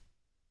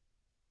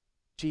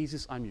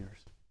 Jesus, I'm yours.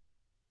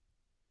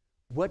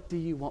 What do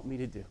you want me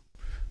to do?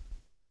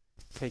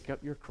 Take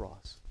up your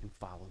cross and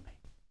follow me.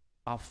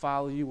 I'll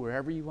follow you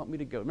wherever you want me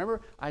to go.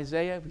 Remember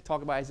Isaiah? We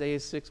talk about Isaiah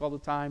 6 all the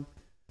time.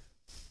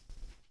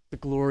 The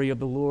glory of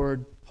the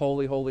Lord,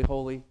 holy, holy,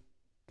 holy.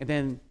 And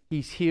then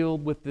he's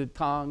healed with the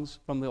tongues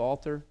from the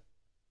altar.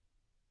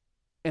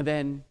 And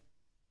then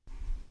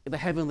the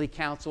heavenly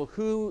council,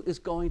 who is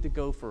going to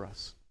go for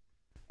us?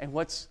 And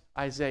what's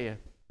Isaiah?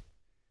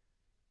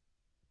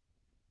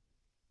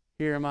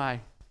 Here am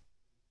I,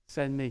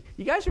 send me.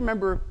 You guys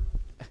remember,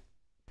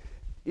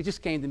 it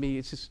just came to me,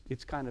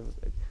 it's kind of,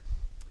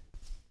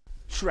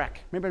 Shrek.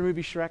 Remember the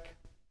movie Shrek?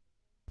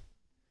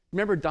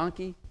 Remember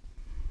Donkey?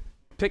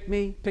 Pick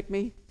me, pick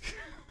me.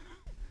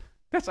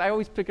 I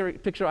always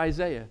picture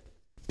Isaiah.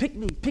 Pick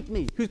me.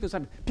 Who's going to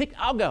sign me?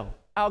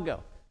 I'll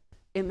go.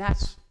 And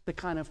that's the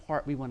kind of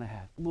heart we want to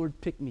have. Lord,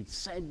 pick me,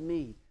 send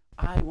me.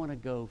 I want to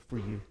go for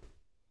you.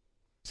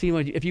 See,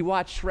 if you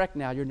watch Shrek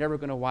now, you're never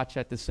going to watch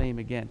that the same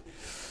again.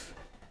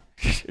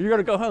 You're going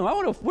to go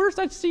home. Where's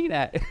that scene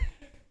at?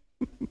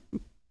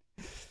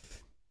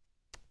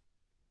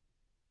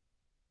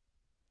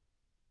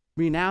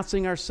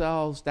 Renouncing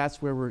ourselves,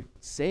 that's where we're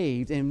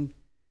saved. And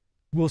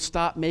we'll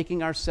stop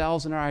making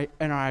ourselves and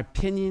our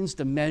opinions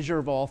the measure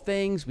of all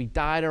things. We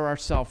die to our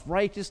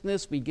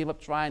self-righteousness. We give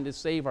up trying to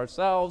save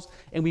ourselves,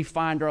 and we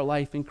find our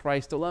life in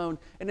Christ alone.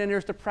 And then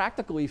there's the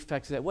practical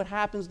effects of that. What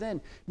happens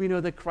then? We know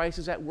that Christ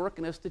is at work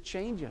in us to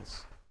change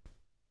us,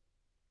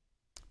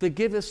 to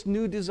give us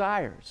new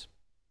desires.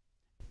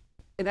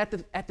 And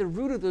at the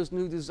root of those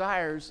new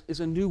desires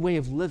is a new way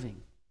of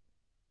living.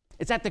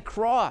 It's at the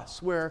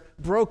cross where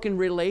broken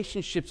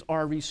relationships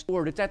are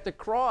restored. It's at the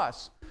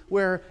cross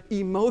where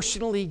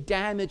emotionally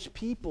damaged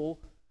people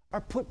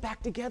are put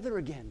back together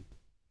again.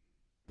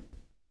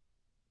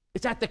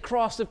 It's at the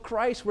cross of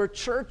Christ where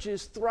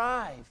churches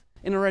thrive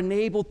and are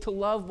enabled to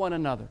love one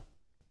another.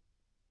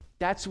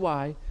 That's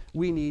why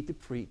we need to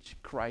preach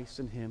Christ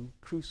and Him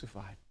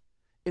crucified.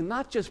 And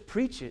not just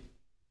preach it,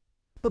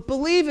 but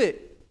believe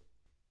it.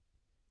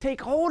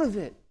 Take hold of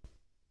it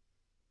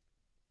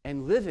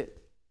and live it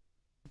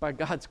by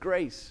God's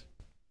grace.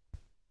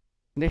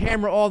 And to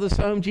hammer all this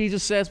home,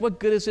 Jesus says, what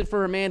good is it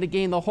for a man to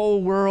gain the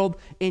whole world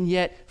and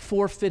yet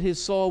forfeit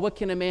his soul? What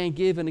can a man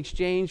give in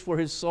exchange for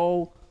his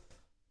soul?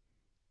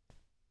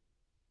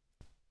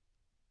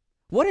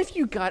 What if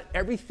you got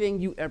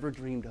everything you ever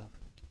dreamed of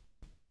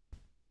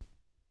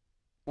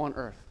on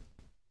earth?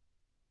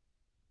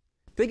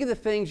 Think of the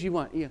things you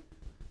want.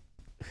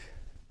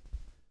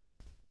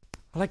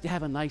 I'd like to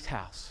have a nice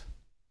house.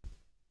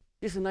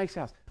 Just a nice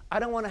house. I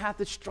don't want to have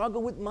to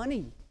struggle with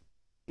money.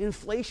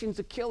 Inflation's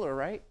a killer,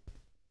 right?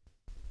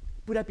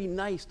 Would that be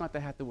nice not to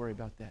have to worry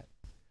about that?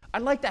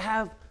 I'd like to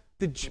have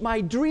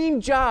my dream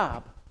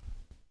job.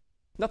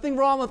 Nothing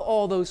wrong with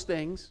all those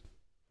things.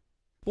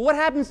 But what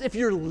happens if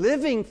you're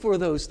living for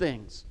those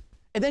things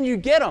and then you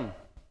get them?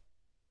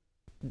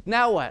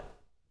 Now what?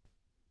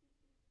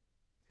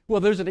 Well,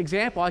 there's an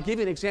example. I'll give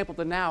you an example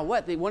to now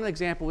what. One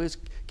example is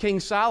King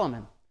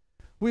Solomon.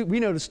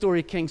 We know the story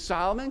of King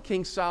Solomon.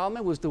 King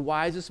Solomon was the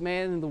wisest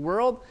man in the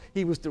world.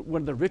 He was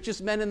one of the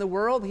richest men in the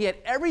world. He had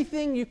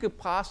everything you could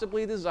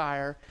possibly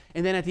desire.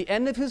 And then at the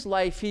end of his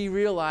life, he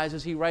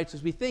realizes, he writes,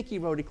 as we think he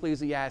wrote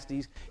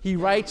Ecclesiastes, he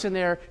writes in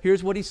there,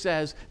 here's what he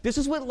says, this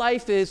is what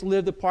life is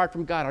lived apart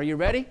from God. Are you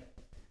ready?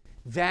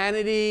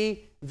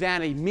 Vanity,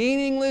 vanity.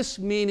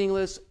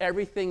 Meaningless.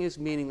 Everything is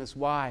meaningless.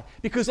 Why?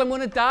 Because I'm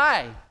going to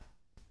die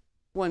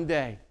one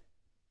day.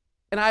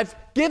 And I've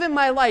given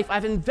my life,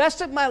 I've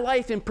invested my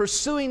life in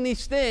pursuing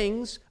these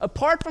things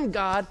apart from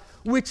God,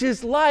 which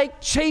is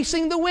like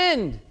chasing the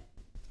wind.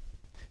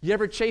 You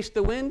ever chased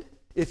the wind?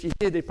 If you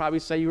did, they'd probably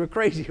say you were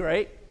crazy,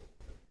 right?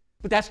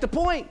 But that's the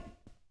point.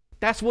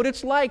 That's what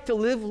it's like to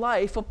live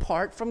life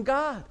apart from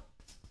God.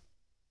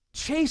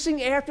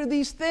 Chasing after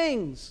these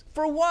things.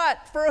 For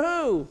what? For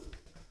who?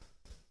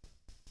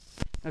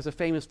 As a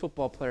famous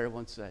football player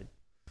once said.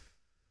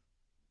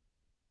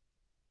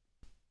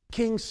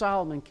 King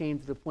Solomon came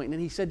to the point,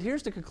 and he said,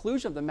 here's the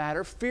conclusion of the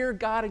matter. Fear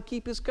God and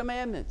keep His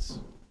commandments.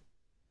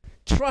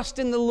 Trust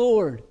in the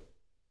Lord.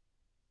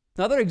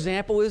 Another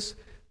example is,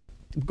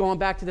 going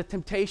back to the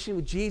temptation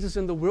with Jesus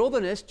in the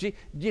wilderness,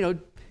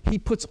 He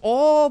puts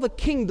all the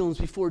kingdoms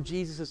before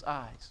Jesus'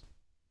 eyes.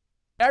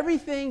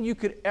 Everything you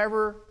could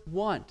ever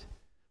want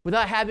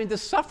without having to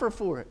suffer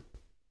for it.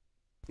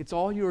 It's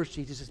all yours,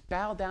 Jesus. Just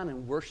bow down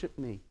and worship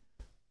me.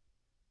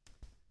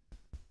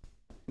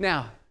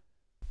 Now,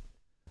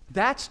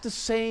 that's the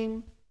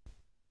same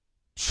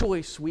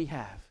choice we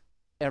have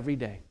every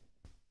day.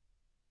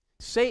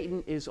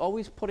 Satan is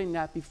always putting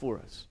that before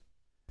us.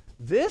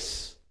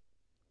 This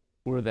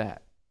or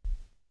that.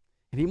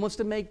 And he wants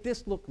to make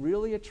this look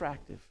really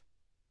attractive.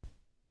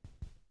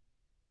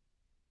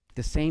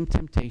 The same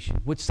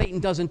temptation. What Satan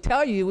doesn't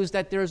tell you is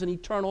that there's an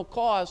eternal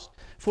cost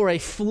for a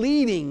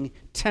fleeting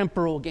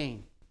temporal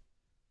gain.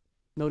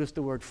 Notice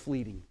the word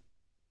fleeting.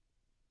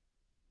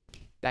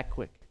 That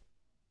quick.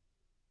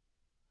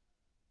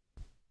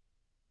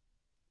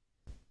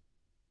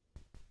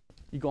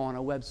 You go on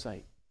a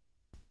website.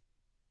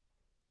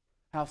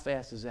 How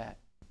fast is that?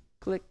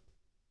 Click,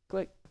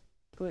 click,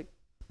 click.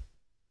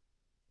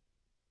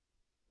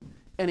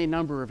 Any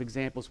number of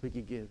examples we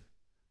could give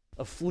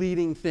of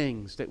fleeting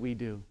things that we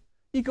do.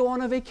 You go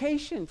on a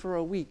vacation for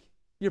a week.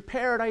 Your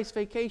paradise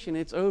vacation,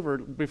 it's over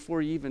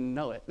before you even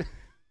know it.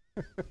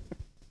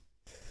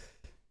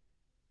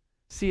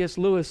 C.S.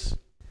 Lewis,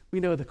 we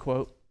know the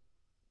quote.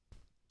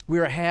 We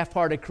are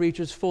half-hearted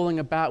creatures fooling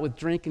about with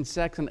drink and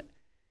sex and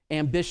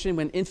ambition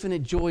when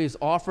infinite joy is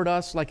offered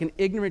us, like an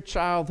ignorant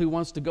child who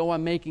wants to go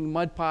on making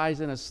mud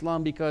pies in a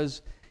slum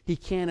because he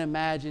can't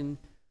imagine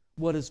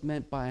what is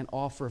meant by an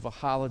offer of a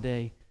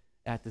holiday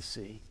at the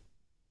sea.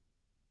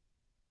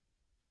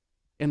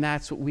 And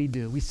that's what we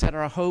do. We set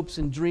our hopes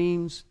and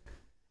dreams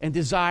and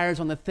desires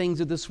on the things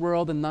of this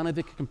world, and none of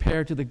it can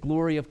compare to the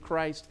glory of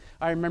Christ.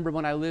 I remember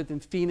when I lived in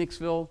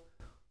Phoenixville,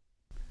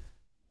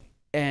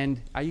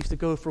 and I used to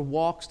go for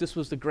walks. This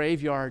was the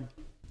graveyard.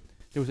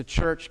 There was a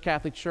church,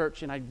 Catholic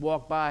church, and I'd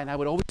walk by, and I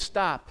would always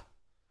stop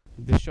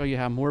to show you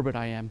how morbid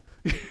I am.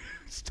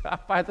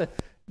 Stop by the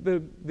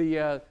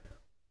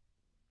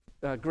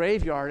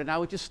graveyard, and I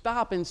would just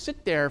stop and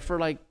sit there for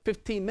like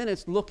 15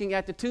 minutes looking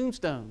at the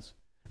tombstones,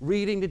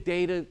 reading the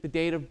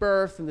date of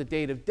birth and the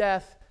date of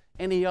death,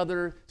 any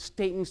other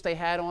statements they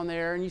had on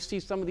there. And you see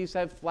some of these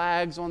have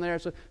flags on there,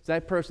 so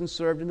that person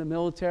served in the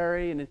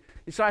military. And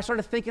so I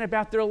started thinking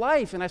about their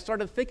life, and I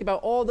started to think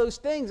about all those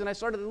things, and I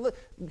started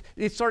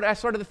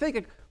to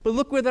think, but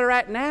look where they're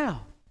at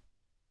now.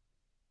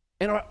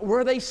 And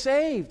were they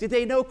saved? Did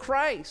they know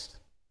Christ?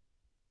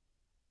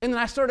 And then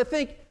I started to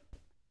think,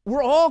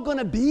 we're all going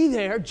to be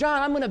there.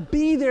 John, I'm going to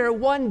be there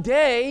one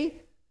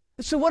day.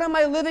 So what am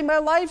I living my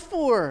life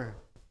for?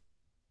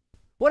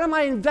 What am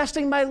I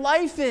investing my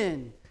life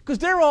in? Because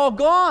they're all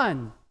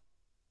gone.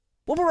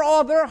 What were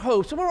all their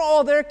hopes? What were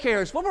all their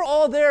cares? What were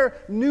all their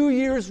New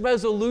Year's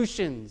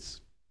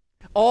resolutions?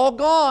 All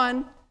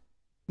gone.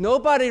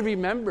 Nobody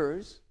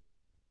remembers.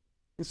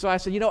 And so I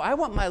said, I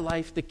want my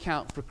life to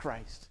count for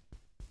Christ.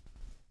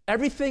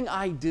 Everything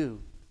I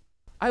do,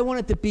 I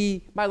want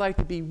my life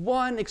to be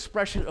one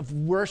expression of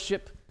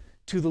worship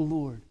to the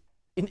Lord.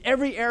 In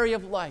every area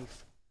of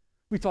life,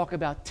 we talk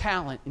about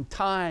talent and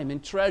time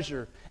and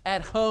treasure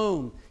at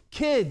home,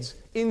 kids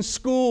in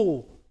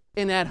school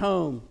and at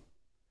home,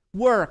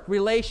 work,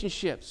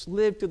 relationships,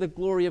 live to the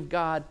glory of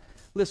God.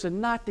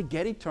 Listen, not to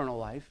get eternal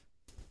life,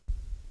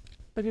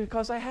 but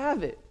because I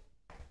have it.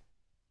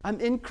 I'm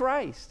in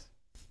Christ.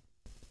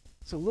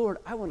 So, Lord,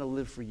 I want to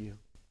live for you.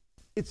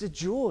 It's a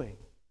joy,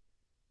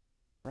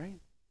 right?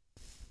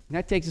 And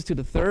that takes us to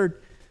the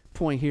third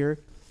point here.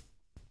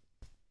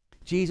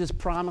 Jesus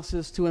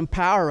promises to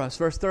empower us.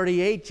 Verse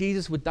 38,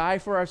 Jesus would die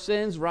for our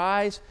sins,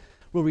 rise,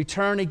 will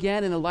return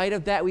again. In the light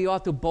of that, we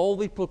ought to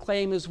boldly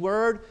proclaim his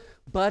word.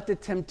 But the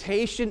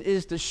temptation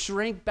is to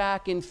shrink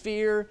back in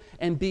fear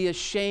and be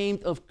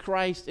ashamed of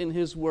Christ and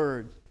his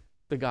word,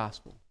 the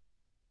gospel.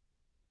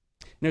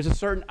 And there's a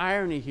certain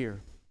irony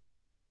here.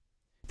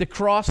 The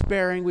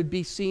cross-bearing would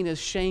be seen as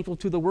shameful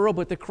to the world,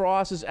 but the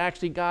cross is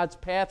actually God's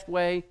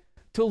pathway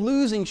to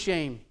losing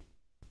shame.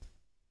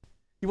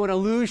 You want to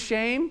lose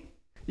shame?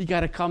 You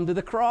got to come to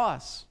the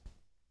cross.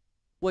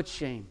 What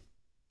shame?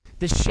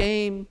 The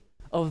shame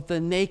of the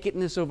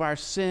nakedness of our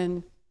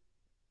sin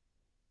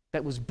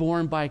that was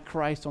borne by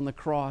Christ on the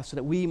cross so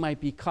that we might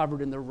be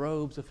covered in the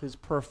robes of his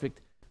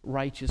perfect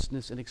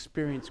righteousness and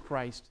experience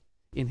Christ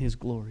in his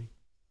glory.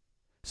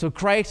 So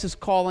Christ is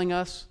calling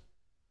us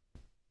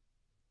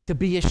to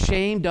be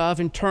ashamed of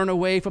and turn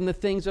away from the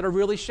things that are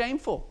really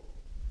shameful.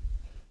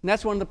 And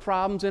that's one of the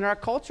problems in our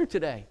culture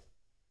today.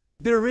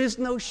 There is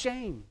no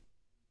shame.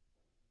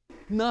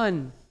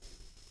 None.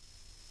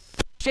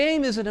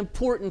 Shame is an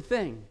important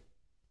thing.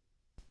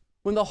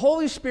 When the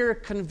Holy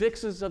Spirit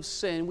convicts us of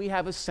sin, we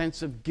have a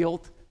sense of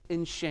guilt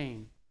and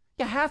shame.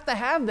 You have to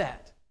have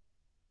that.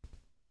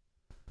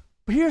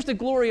 But here's the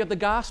glory of the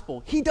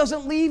gospel. He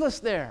doesn't leave us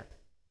there.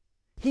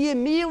 He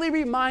immediately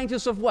reminds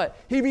us of what?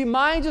 He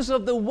reminds us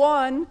of the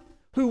one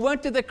who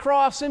went to the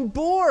cross and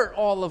bore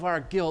all of our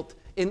guilt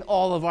and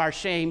all of our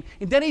shame.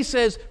 And then he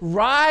says,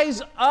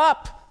 rise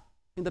up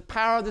in the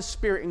power of the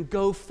Spirit and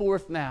go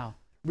forth now,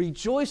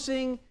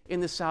 rejoicing in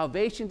the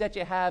salvation that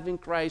you have in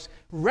Christ,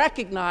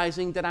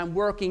 recognizing that I'm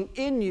working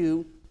in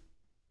you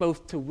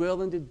both to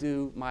will and to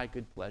do my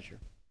good pleasure.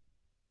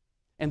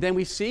 And then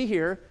we see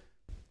here,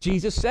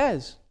 Jesus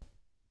says,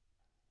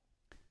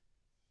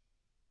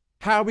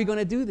 how are we going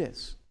to do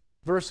this?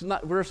 Verse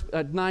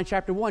 9,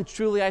 chapter 1,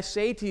 truly I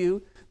say to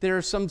you, there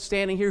are some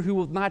standing here who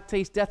will not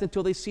taste death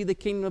until they see the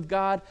kingdom of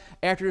God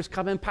after his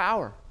come in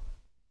power.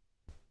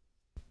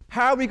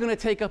 How are we going to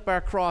take up our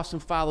cross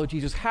and follow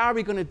Jesus? How are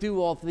we going to do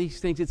all these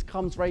things? It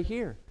comes right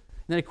here. And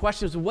then the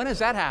question is, when does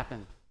that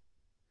happen?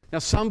 Now,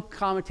 some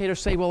commentators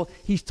say, well,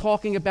 he's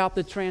talking about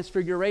the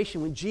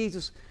transfiguration, when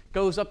Jesus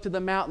goes up to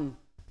the mountain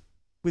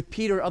with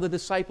Peter and other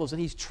disciples,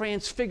 and he's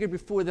transfigured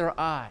before their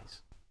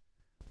eyes.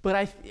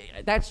 But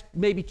that's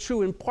maybe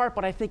true in part,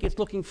 but I think it's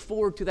looking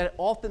forward to that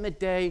ultimate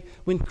day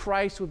when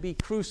Christ would be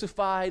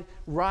crucified,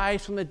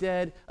 rise from the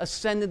dead,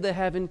 ascended to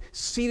heaven,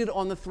 seated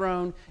on the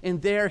throne,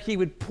 and there he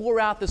would pour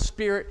out the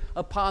Spirit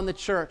upon the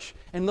church.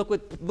 And look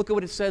at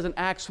what it says in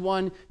Acts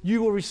 1.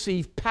 You will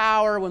receive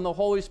power when the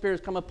Holy Spirit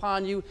has come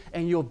upon you,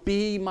 and you'll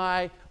be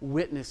my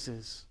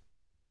witnesses.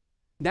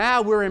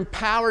 Now we're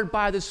empowered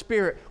by the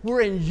Spirit.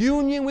 We're in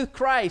union with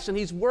Christ, and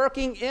he's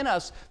working in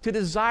us to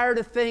desire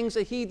the things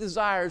that he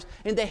desires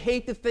and to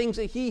hate the things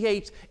that he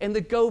hates and to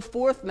go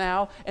forth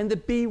now and to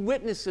be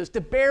witnesses,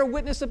 to bear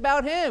witness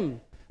about him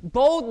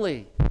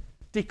boldly,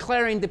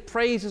 declaring the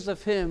praises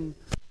of him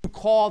who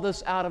called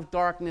us out of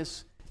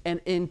darkness and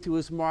into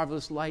his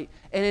marvelous light,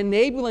 and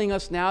enabling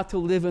us now to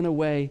live in a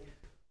way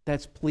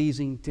that's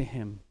pleasing to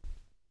him.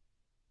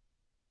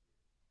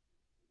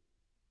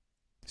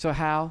 So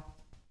how?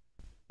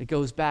 It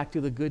goes back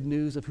to the good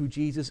news of who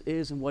Jesus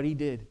is and what he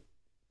did.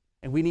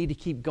 And we need to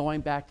keep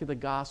going back to the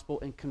gospel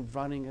and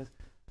confronting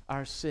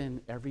our sin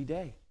every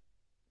day.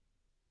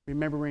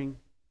 Remembering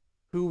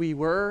who we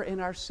were in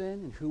our sin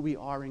and who we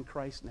are in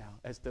Christ now,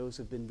 as those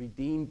who have been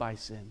redeemed by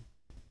sin.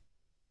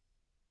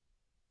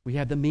 We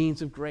have the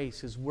means of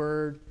grace, his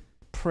word,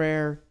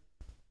 prayer,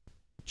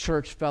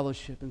 church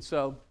fellowship. And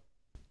so,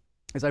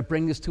 as I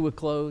bring this to a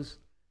close,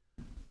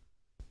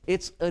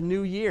 it's a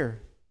new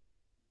year.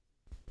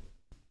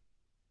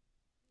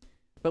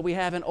 But we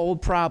have an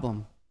old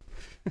problem.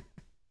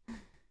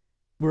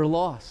 We're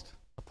lost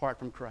apart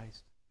from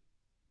Christ.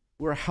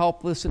 We're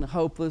helpless and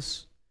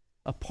hopeless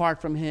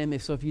apart from him.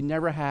 And so if you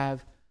never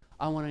have,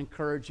 I want to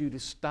encourage you to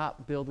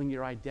stop building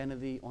your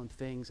identity on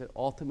things that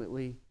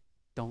ultimately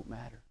don't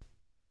matter.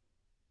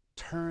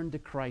 Turn to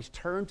Christ.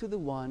 Turn to the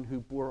one who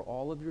bore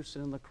all of your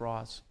sin on the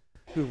cross,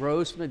 who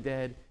rose from the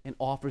dead and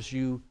offers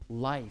you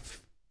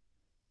life,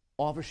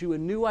 offers you a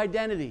new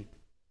identity.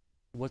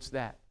 What's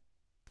that?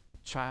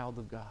 Child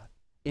of God.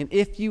 And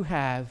if you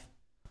have,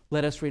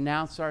 let us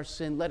renounce our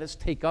sin. Let us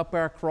take up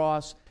our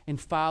cross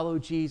and follow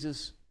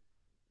Jesus,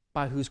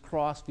 by whose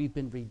cross we've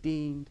been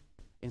redeemed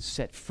and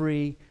set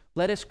free.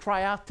 Let us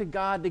cry out to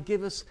God to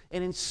give us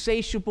an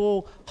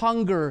insatiable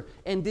hunger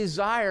and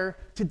desire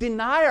to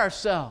deny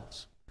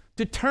ourselves,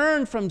 to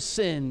turn from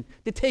sin,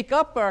 to take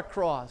up our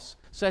cross,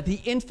 so that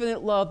the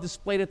infinite love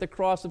displayed at the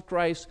cross of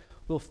Christ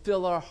will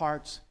fill our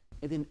hearts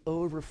and then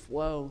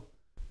overflow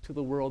to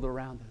the world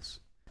around us.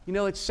 You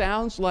know, it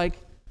sounds like,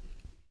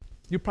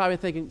 you're probably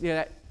thinking,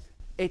 yeah,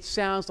 it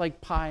sounds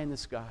like pie in the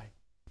sky.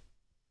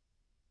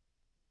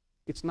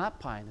 It's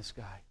not pie in the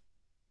sky.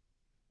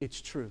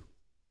 It's true.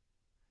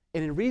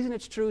 And the reason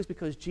it's true is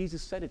because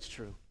Jesus said it's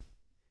true.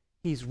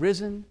 He's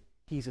risen,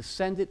 he's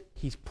ascended,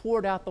 he's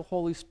poured out the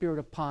Holy Spirit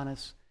upon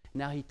us.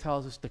 Now he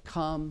tells us to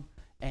come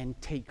and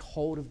take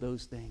hold of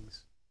those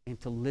things and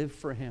to live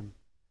for him,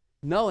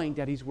 knowing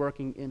that he's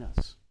working in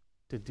us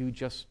to do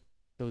just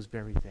those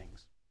very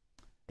things.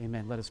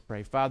 Amen. Let us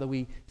pray. Father,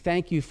 we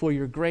thank you for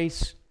your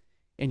grace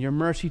and your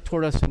mercy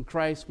toward us in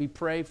Christ. We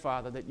pray,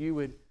 Father, that you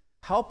would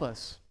help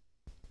us,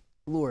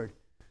 Lord,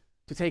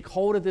 to take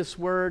hold of this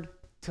word,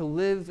 to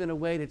live in a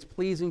way that's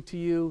pleasing to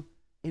you.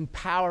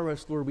 Empower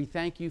us, Lord. We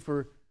thank you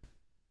for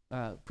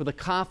the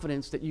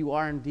confidence that you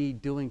are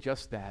indeed doing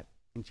just that.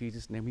 In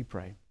Jesus' name we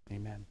pray.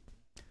 Amen.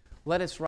 Let us